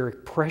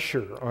atmospheric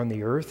pressure on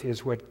the earth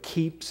is what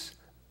keeps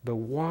the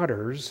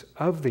waters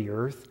of the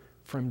earth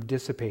from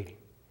dissipating.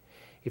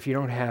 If you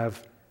don't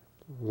have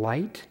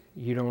light,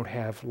 you don't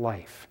have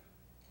life.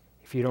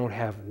 If you don't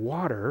have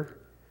water,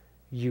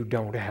 you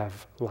don't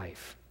have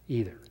life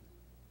either.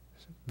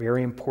 It's a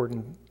very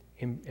important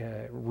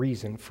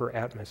reason for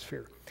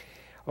atmosphere.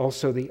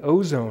 Also, the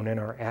ozone in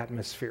our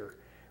atmosphere,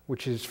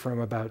 which is from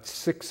about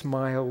 6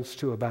 miles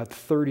to about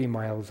 30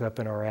 miles up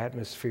in our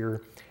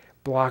atmosphere,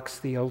 blocks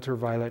the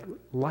ultraviolet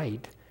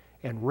light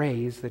and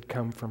rays that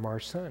come from our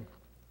sun.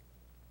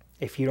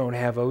 If you don't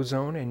have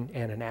ozone and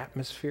an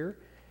atmosphere,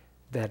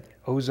 that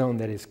ozone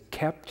that is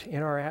kept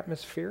in our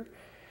atmosphere,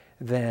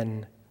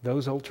 then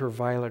those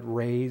ultraviolet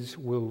rays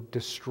will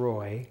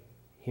destroy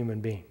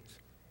human beings.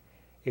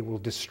 It will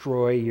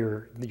destroy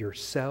your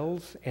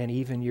cells and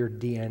even your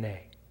DNA.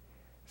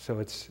 So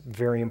it's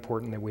very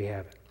important that we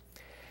have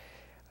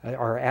it.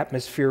 Our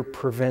atmosphere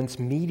prevents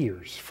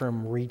meteors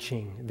from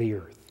reaching the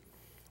earth.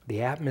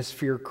 The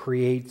atmosphere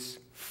creates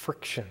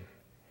friction,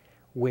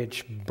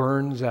 which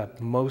burns up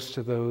most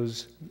of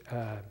those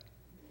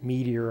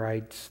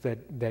meteorites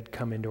that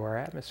come into our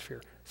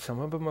atmosphere. Some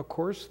of them, of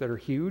course, that are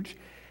huge,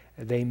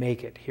 they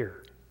make it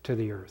here to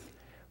the earth.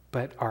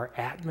 But our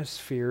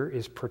atmosphere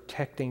is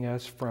protecting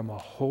us from a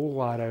whole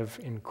lot of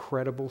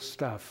incredible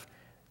stuff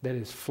that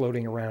is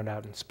floating around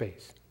out in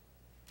space.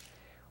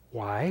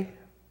 Why?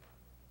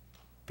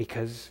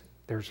 Because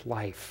there's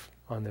life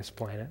on this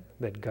planet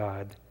that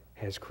God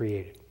has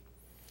created.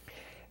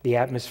 The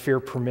atmosphere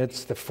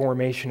permits the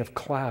formation of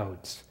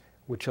clouds,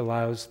 which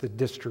allows the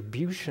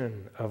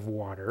distribution of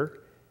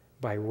water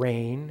by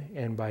rain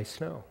and by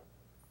snow.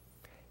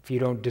 If you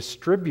don't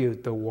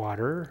distribute the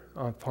water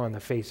upon the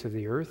face of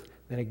the earth,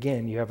 then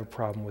again you have a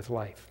problem with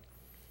life.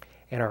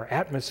 And our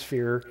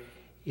atmosphere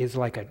is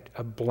like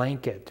a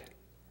blanket,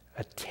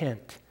 a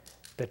tent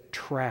that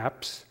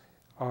traps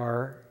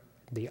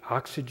the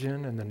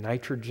oxygen and the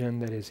nitrogen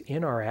that is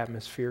in our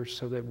atmosphere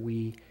so that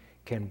we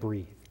can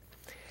breathe.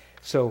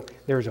 So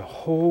there's a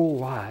whole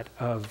lot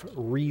of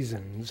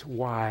reasons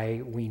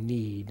why we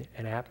need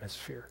an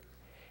atmosphere.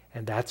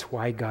 And that's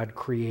why God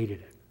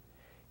created it.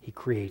 He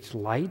creates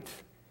light,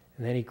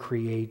 and then he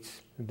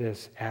creates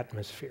this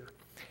atmosphere.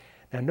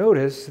 Now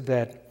notice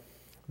that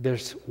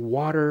there's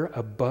water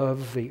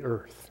above the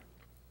earth.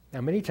 Now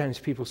many times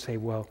people say,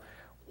 well,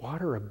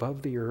 water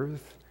above the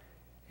earth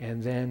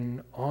and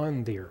then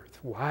on the earth.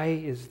 Why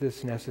is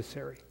this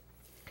necessary?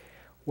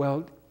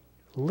 Well,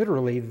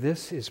 literally,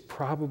 this is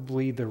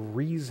probably the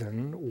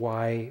reason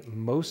why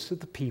most of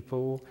the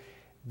people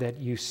that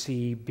you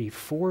see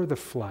before the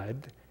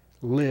flood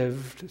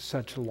lived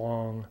such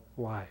long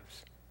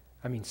lives.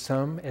 I mean,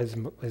 some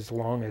as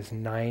long as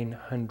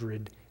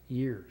 900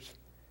 years.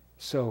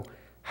 So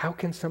how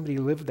can somebody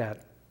live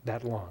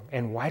that long?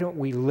 And why don't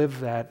we live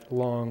that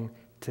long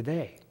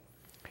today?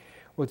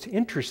 Well, it's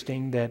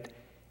interesting that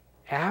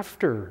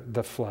after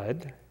the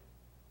flood,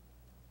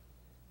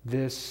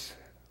 this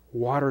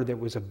water that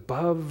was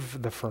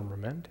above the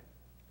firmament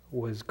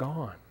was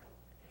gone.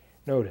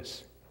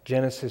 Notice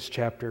Genesis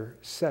chapter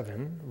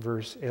 7,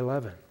 verse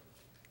 11.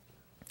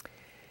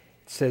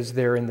 It It says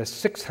there, in the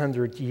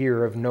 600th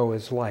year of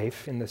Noah's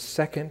life, in the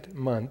 2nd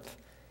month,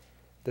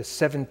 the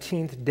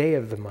 17th day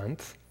of the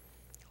month,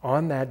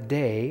 on that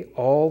day,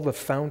 all the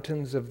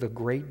fountains of the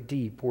great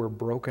deep were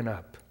broken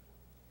up,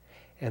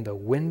 and the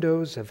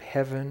windows of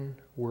heaven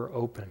were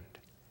opened,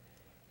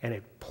 and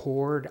it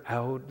poured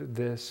out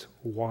this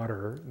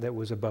water that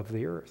was above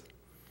the earth.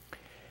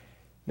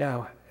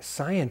 Now,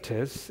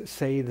 scientists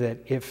say that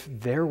if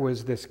there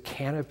was this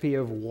canopy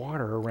of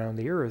water around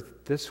the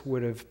earth, this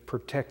would have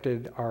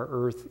protected our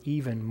earth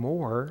even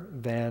more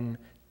than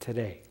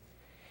today.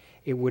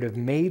 It would have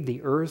made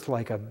the earth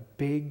like a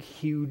big,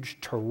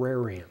 huge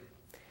terrarium.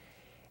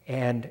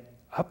 And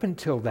up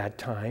until that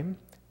time,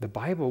 the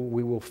Bible,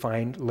 we will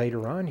find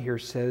later on here,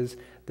 says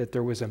that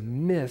there was a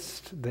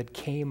mist that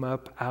came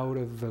up out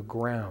of the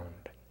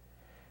ground.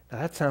 Now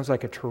that sounds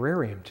like a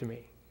terrarium to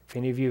me. If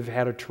any of you have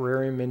had a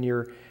terrarium in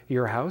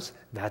your house,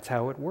 that's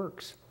how it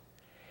works.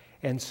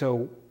 And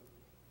so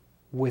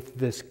with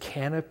this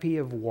canopy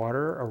of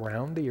water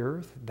around the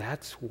earth,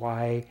 that's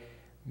why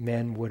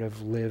men would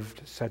have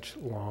lived such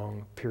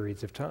long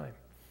periods of time.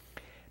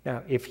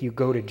 Now, if you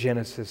go to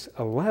Genesis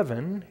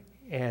 11,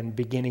 and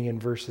beginning in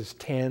verses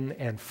 10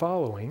 and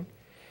following,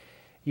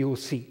 you will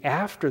see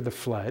after the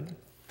flood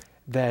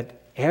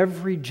that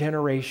every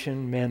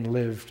generation men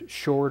lived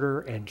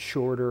shorter and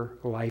shorter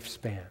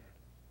lifespan.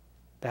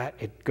 That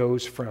it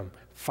goes from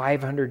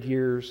 500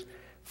 years,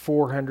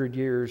 400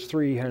 years,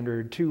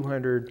 300,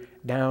 200,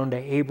 down to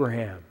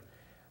Abraham.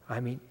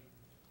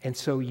 And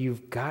so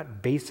you've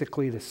got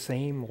basically the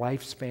same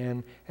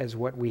lifespan as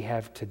what we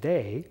have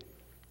today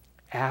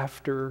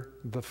after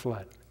the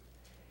flood.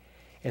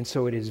 And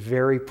so it is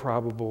very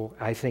probable,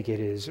 I think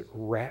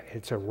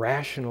it's a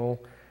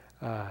rational,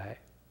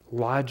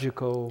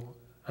 logical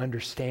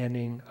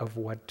understanding of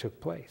what took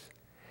place.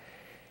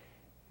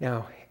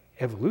 Now,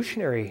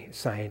 evolutionary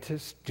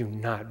scientists do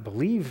not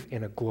believe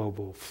in a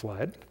global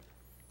flood,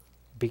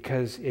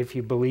 because if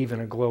you believe in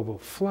a global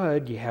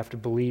flood, you have to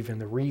believe in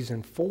the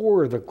reason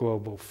for the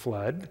global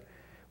flood,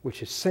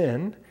 which is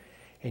sin,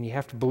 and you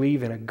have to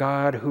believe in a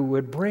God who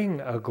would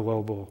bring a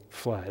global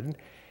flood.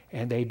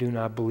 And they do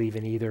not believe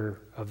in either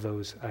of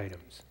those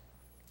items.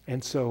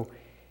 And so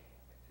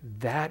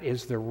that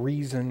is the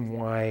reason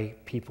why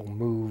people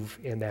move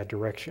in that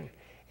direction.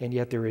 And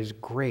yet there is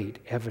great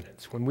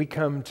evidence. When we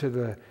come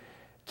to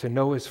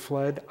Noah's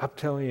flood, I'm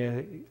telling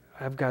you,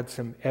 I've got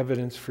some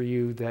evidence for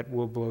you that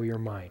will blow your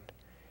mind.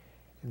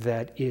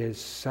 That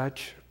is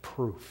such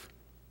proof.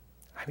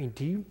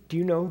 Do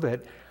you know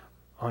that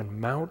on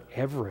Mount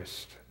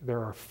Everest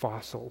there are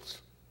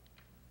fossils?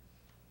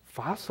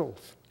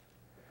 Fossils.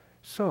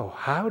 So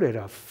how did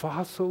a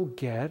fossil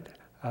get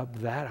up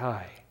that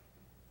high?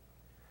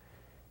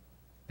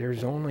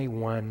 There's only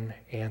one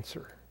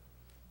answer,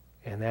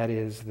 and that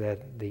is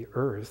that the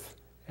earth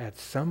at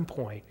some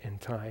point in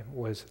time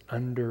was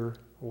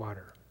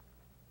underwater.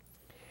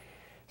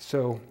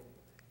 So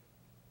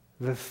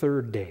the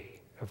third day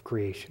of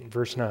creation,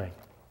 verse 9.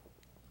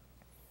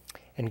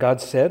 And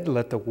God said,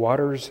 "Let the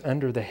waters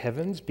under the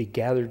heavens be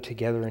gathered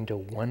together into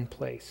one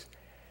place,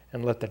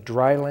 and let the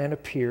dry land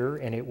appear,"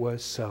 and it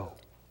was so.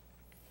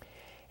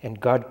 And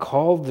God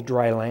called the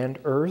dry land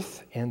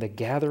earth, and the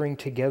gathering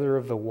together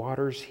of the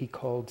waters he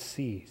called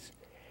seas.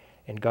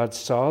 And God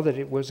saw that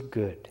it was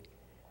good.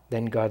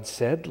 Then God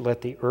said, "Let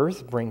the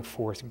earth bring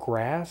forth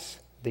grass,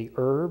 the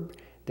herb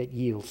that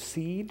yields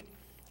seed,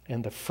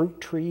 and the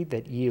fruit tree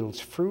that yields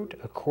fruit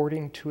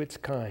according to its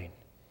kind,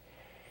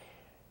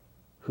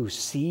 whose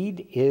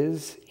seed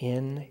is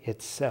in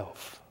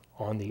itself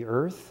on the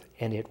earth,"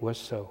 and it was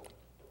so.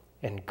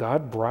 And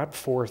God brought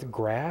forth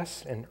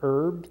grass and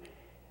herb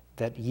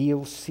that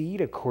yields seed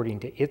according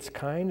to its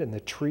kind, and the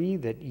tree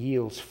that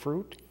yields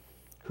fruit,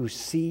 whose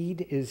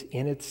seed is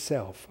in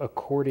itself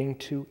according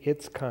to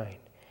its kind.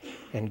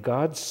 And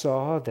God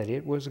saw that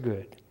it was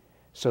good.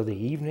 So the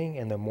evening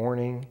and the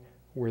morning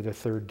were the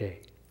third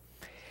day.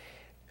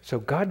 So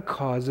God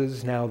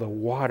causes now the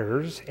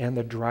waters and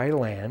the dry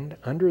land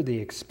under the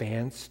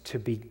expanse to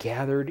be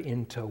gathered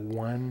into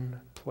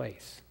one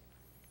place.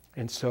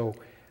 And so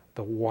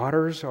the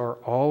waters are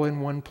all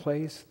in one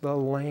place. The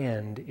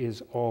land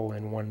is all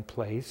in one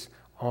place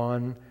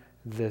on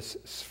this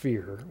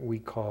sphere we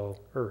call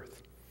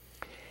Earth.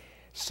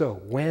 So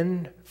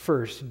when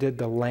first did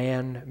the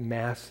land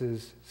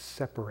masses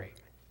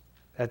separate?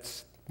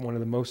 That's one of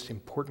the most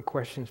important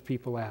questions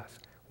people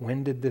ask.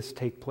 When did this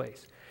take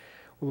place?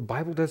 Well, the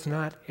Bible does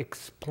not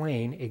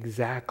explain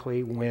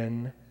exactly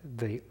when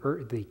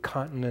the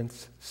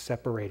continents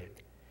separated,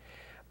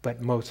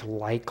 but most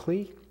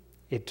likely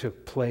it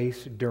took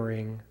place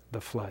during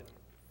the flood.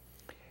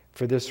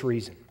 For this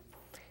reason,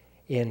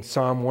 in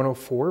Psalm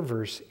 104,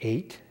 verse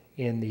 8,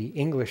 in the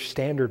English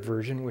Standard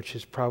Version, which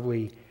is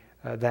probably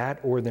that,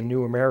 or the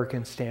New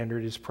American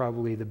Standard is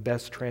probably the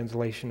best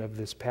translation of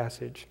this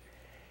passage,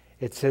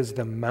 it says,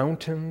 "The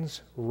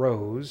mountains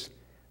rose,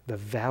 the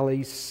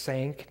valleys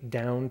sank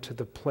down to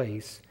the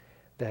place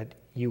that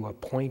you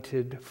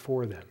appointed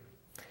for them."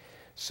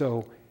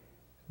 So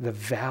the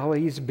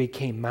valleys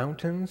became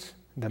mountains,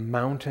 the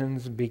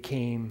mountains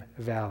became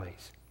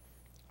valleys.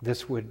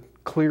 This would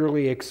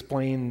clearly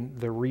explain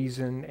the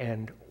reason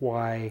and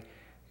why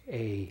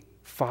a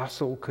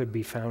fossil could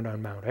be found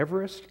on Mount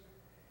Everest.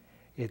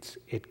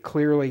 It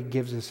clearly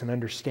gives us an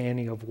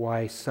understanding of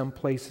why some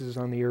places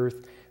on the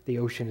earth the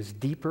ocean is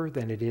deeper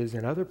than it is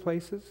in other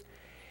places,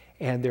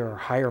 and there are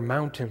higher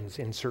mountains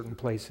in certain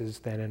places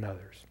than in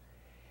others.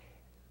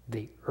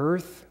 The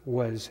earth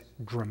was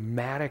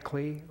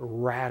dramatically,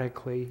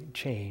 radically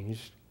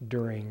changed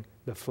during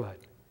the flood.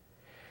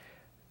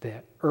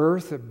 The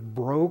earth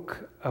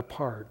broke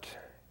apart,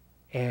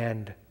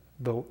 and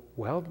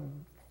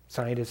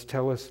scientists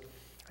tell us,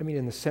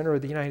 in the center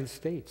of the United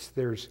States,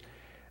 there's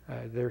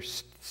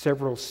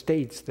several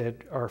states that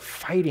are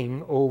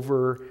fighting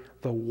over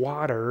the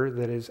water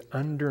that is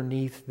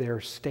underneath their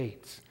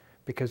states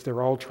because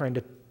they're all trying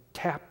to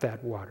tap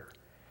that water.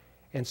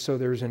 And so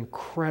there's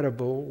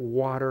incredible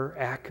water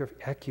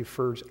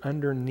aquifers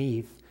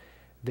underneath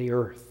the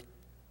earth,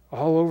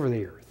 all over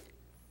the earth.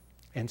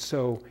 And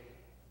so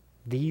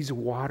these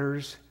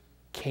waters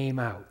came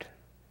out,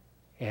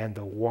 and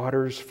the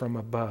waters from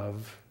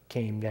above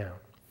came down.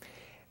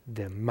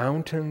 The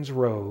mountains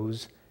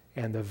rose,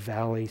 and the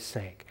valley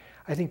sank.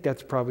 I think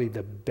that's probably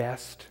the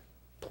best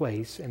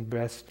place and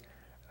best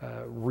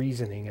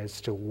reasoning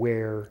as to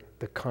where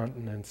the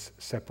continents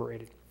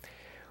separated,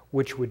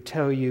 which would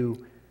tell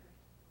you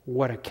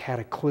what a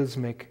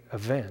cataclysmic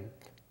event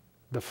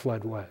the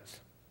flood was.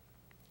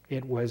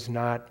 It was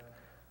not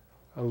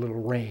a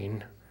little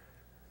rain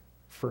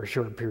for a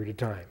short period of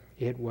time.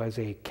 It was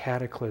a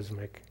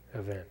cataclysmic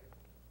event.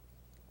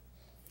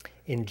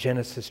 In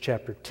Genesis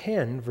chapter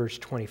 10, verse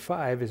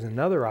 25 is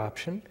another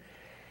option.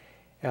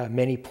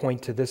 Many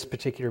point to this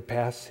particular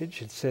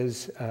passage. It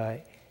says,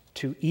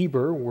 to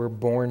Eber were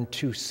born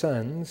 2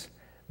 sons.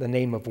 The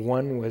name of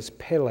one was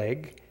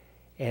Peleg,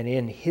 and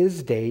in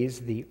his days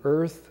the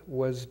earth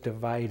was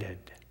divided.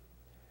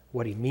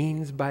 What he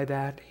means by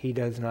that, he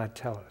does not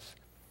tell us.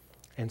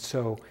 And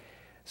so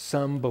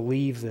some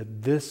believe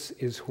that this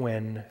is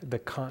when the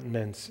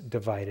continents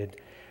divided.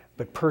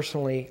 But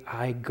personally,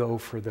 I go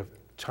for the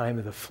time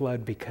of the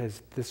flood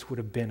because this would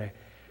have been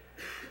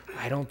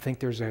I don't think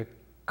there's a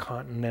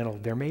continental.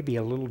 There may be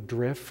a little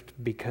drift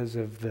because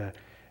of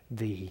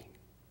the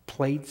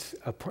plates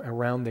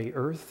around the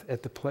earth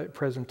at the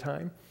present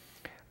time,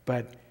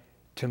 but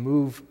to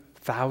move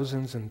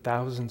thousands and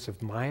thousands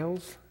of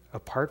miles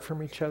apart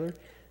from each other,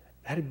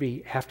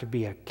 that'd have to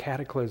be a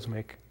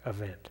cataclysmic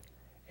event,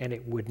 and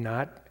it wouldn't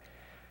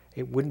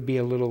be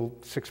a little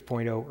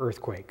 6.0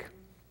 earthquake.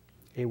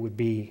 It would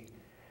be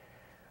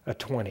a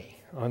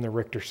 20 on the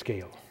Richter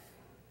scale.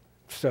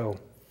 So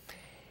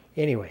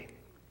anyway,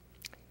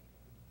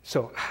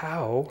 so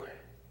how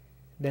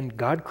then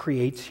God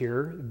creates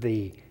here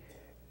the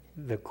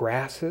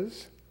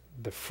grasses,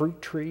 the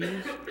fruit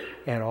trees,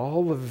 and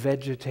all the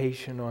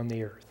vegetation on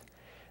the earth.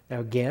 Now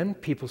again,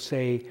 people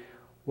say,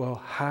 well,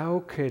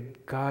 how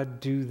could God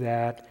do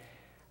that?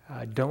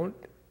 Don't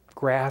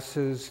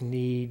grasses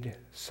need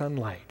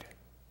sunlight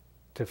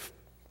to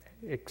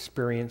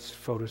experience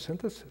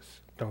photosynthesis?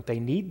 Don't they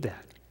need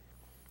that?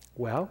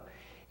 Well,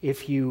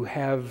 if you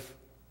have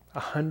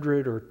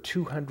 100 or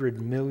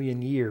 200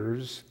 million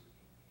years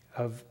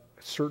of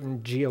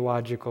certain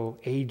geological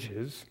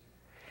ages,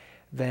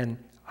 then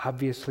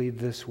obviously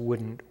this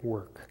wouldn't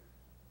work,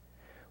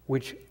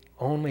 which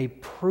only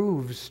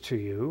proves to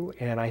you,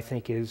 and I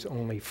think is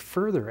only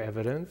further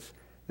evidence,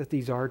 that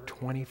these are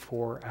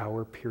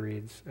 24-hour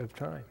periods of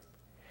time.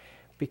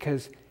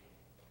 Because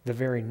the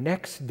very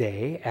next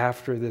day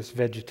after this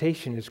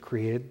vegetation is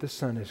created, the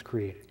sun is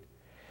created.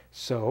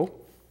 So,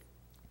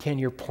 can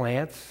your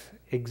plants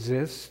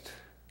exist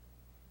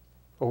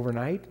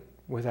overnight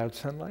without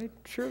sunlight?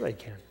 Sure they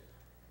can.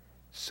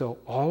 So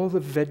all the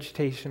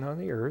vegetation on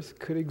the earth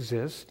could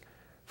exist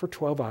for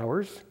 12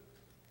 hours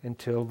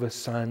until the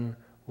sun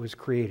was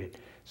created.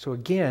 So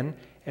again,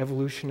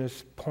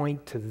 evolutionists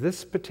point to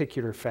this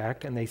particular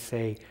fact and they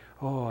say,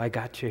 oh, I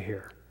got you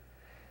here.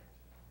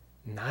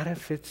 Not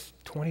if it's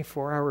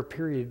 24-hour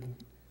period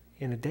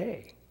in a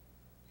day.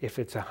 If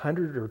it's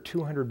 100 or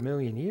 200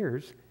 million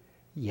years,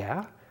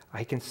 yeah,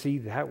 I can see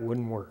that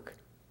wouldn't work.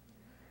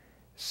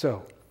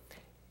 So,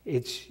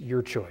 it's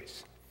your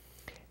choice.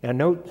 Now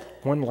note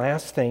one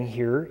last thing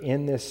here.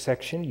 In this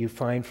section, you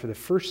find for the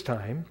first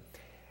time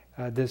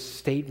this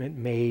statement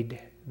made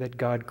that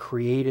God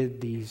created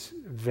these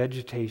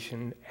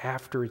vegetation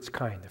after its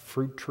kind, the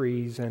fruit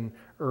trees and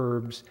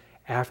herbs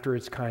after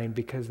its kind,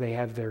 because they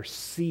have their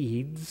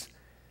seeds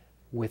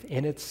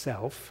within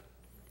itself,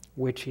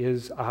 which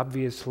is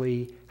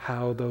obviously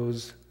how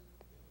those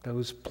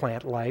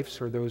plant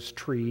lives or those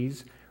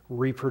trees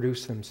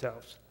reproduce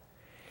themselves.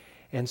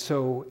 And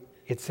so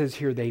it says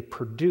here they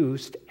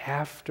produced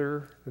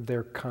after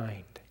their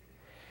kind.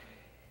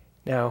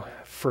 Now,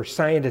 for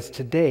scientists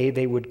today,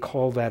 they would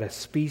call that a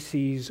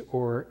species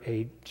or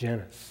a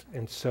genus.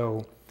 And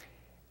so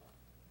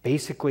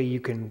basically you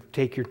can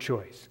take your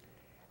choice.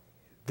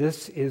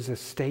 This is a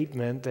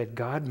statement that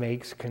God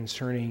makes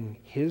concerning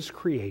his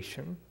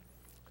creation,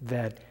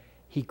 that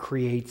He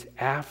creates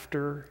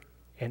after,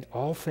 and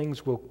all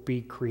things will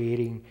be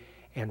creating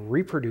and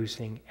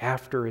reproducing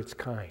after its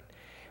kind.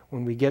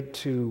 When we get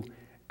to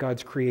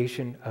God's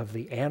creation of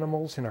the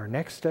animals in our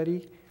next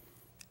study,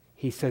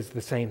 he says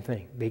the same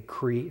thing.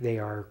 They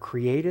are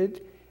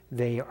created,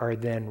 they are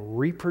then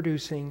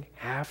reproducing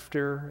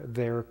after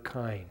their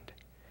kind.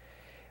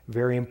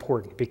 Very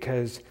important,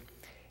 because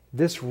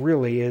this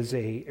really is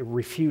a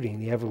refuting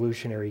the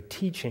evolutionary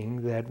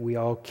teaching that we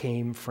all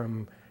came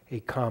from a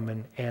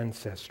common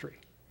ancestry.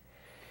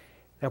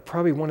 Now,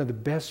 probably one of the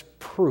best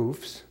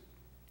proofs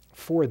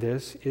for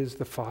this is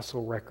the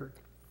fossil record.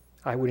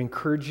 I would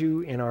encourage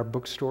you, in our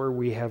bookstore,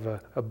 we have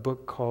a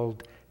book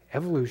called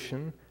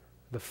Evolution,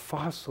 The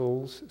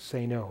Fossils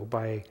Say No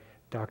by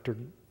Dr.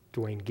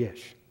 Duane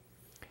Gish.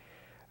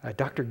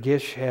 Dr.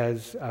 Gish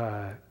has,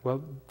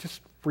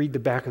 just read the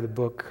back of the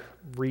book,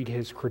 read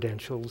his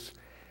credentials.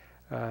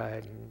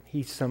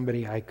 He's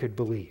somebody I could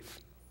believe.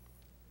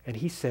 And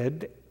he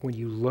said, when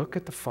you look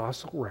at the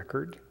fossil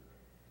record,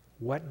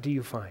 what do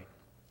you find?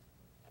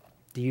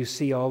 Do you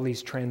see all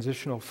these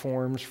transitional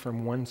forms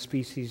from one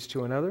species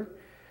to another?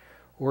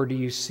 Or do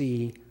you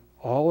see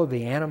all of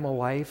the animal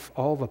life,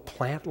 all the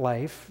plant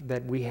life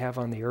that we have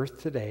on the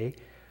earth today,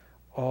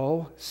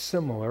 all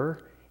similar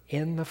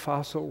in the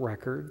fossil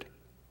record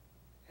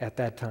at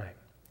that time?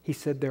 He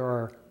said there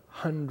are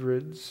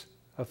hundreds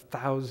of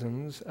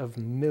thousands of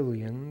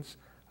millions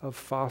of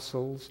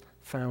fossils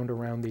found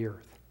around the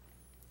earth,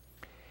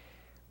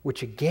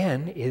 which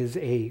again is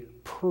a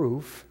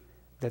proof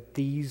that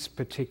these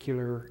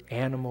particular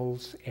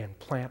animals and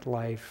plant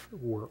life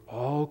were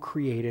all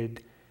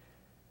created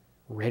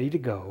ready to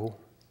go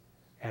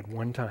at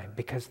one time,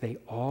 because they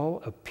all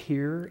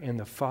appear in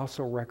the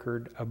fossil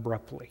record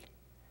abruptly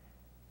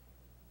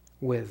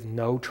with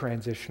no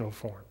transitional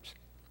forms.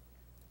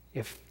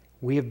 If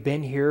we have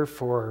been here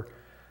for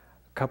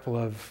a couple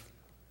of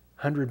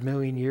 100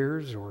 million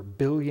years or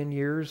billion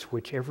years,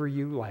 whichever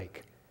you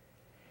like,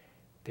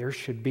 there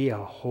should be a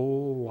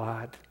whole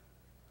lot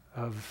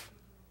of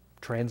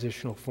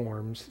transitional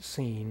forms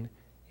seen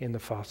in the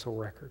fossil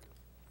record.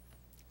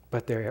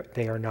 But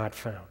they are not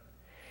found.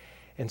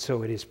 And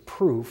so it is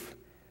proof,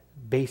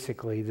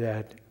 basically,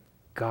 that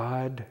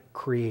God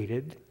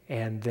created,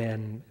 and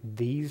then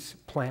these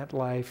plant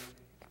life,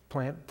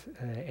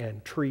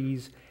 and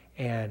trees,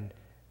 and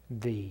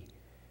the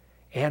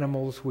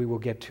animals we will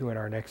get to in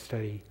our next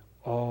study,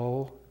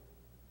 all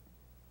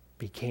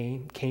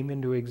came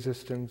into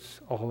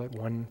existence all at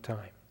one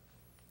time.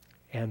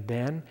 And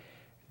then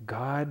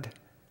God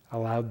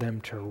allowed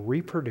them to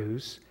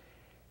reproduce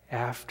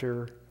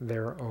after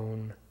their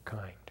own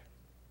kind.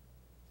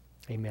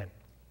 Amen.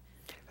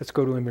 Let's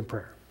go to him in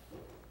prayer.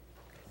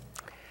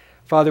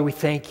 Father, we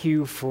thank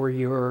you for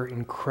your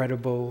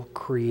incredible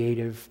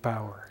creative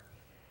power.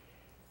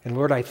 And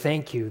Lord, I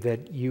thank you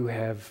that you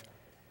have,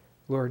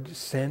 Lord,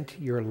 sent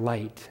your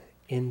light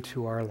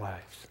into our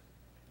lives.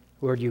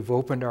 Lord, you've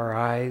opened our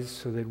eyes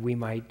so that we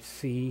might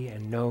see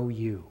and know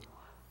you.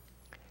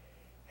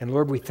 And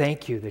Lord, we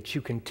thank you that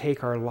you can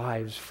take our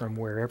lives from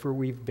wherever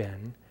we've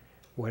been,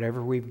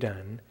 whatever we've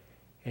done,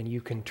 and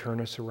you can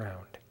turn us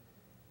around.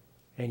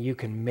 And you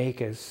can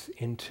make us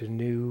into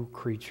new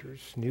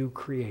creatures, new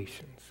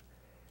creations.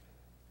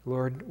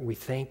 Lord, we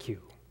thank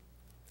you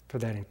for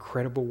that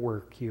incredible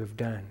work you have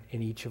done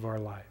in each of our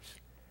lives.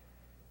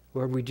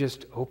 Lord, we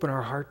just open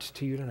our hearts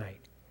to you tonight.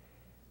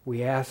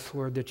 We ask,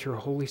 Lord, that your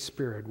Holy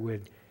Spirit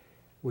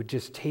would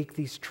just take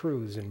these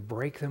truths and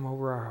break them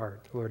over our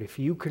heart. Lord, if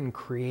you can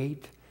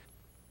create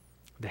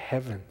the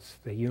heavens,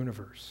 the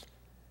universe,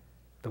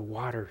 the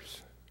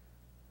waters,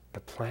 the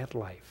plant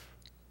life,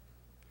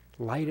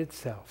 light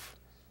itself,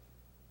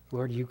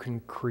 Lord, you can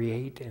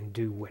create and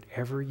do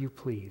whatever you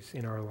please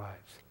in our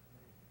lives.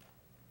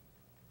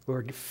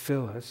 Lord,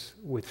 fill us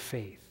with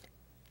faith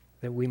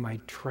that we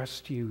might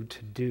trust you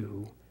to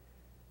do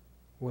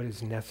what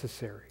is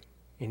necessary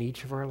in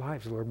each of our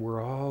lives. Lord,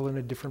 we're all in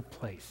a different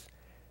place.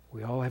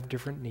 We all have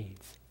different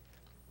needs,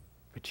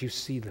 but you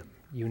see them,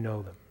 you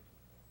know them.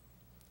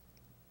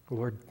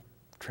 Lord,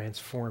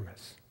 transform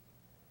us,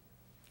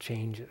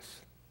 change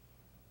us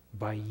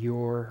by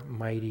your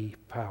mighty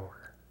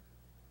power.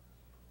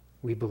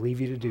 We believe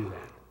you to do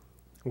that.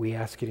 We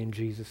ask it in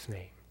Jesus'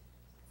 name.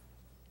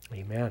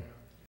 Amen.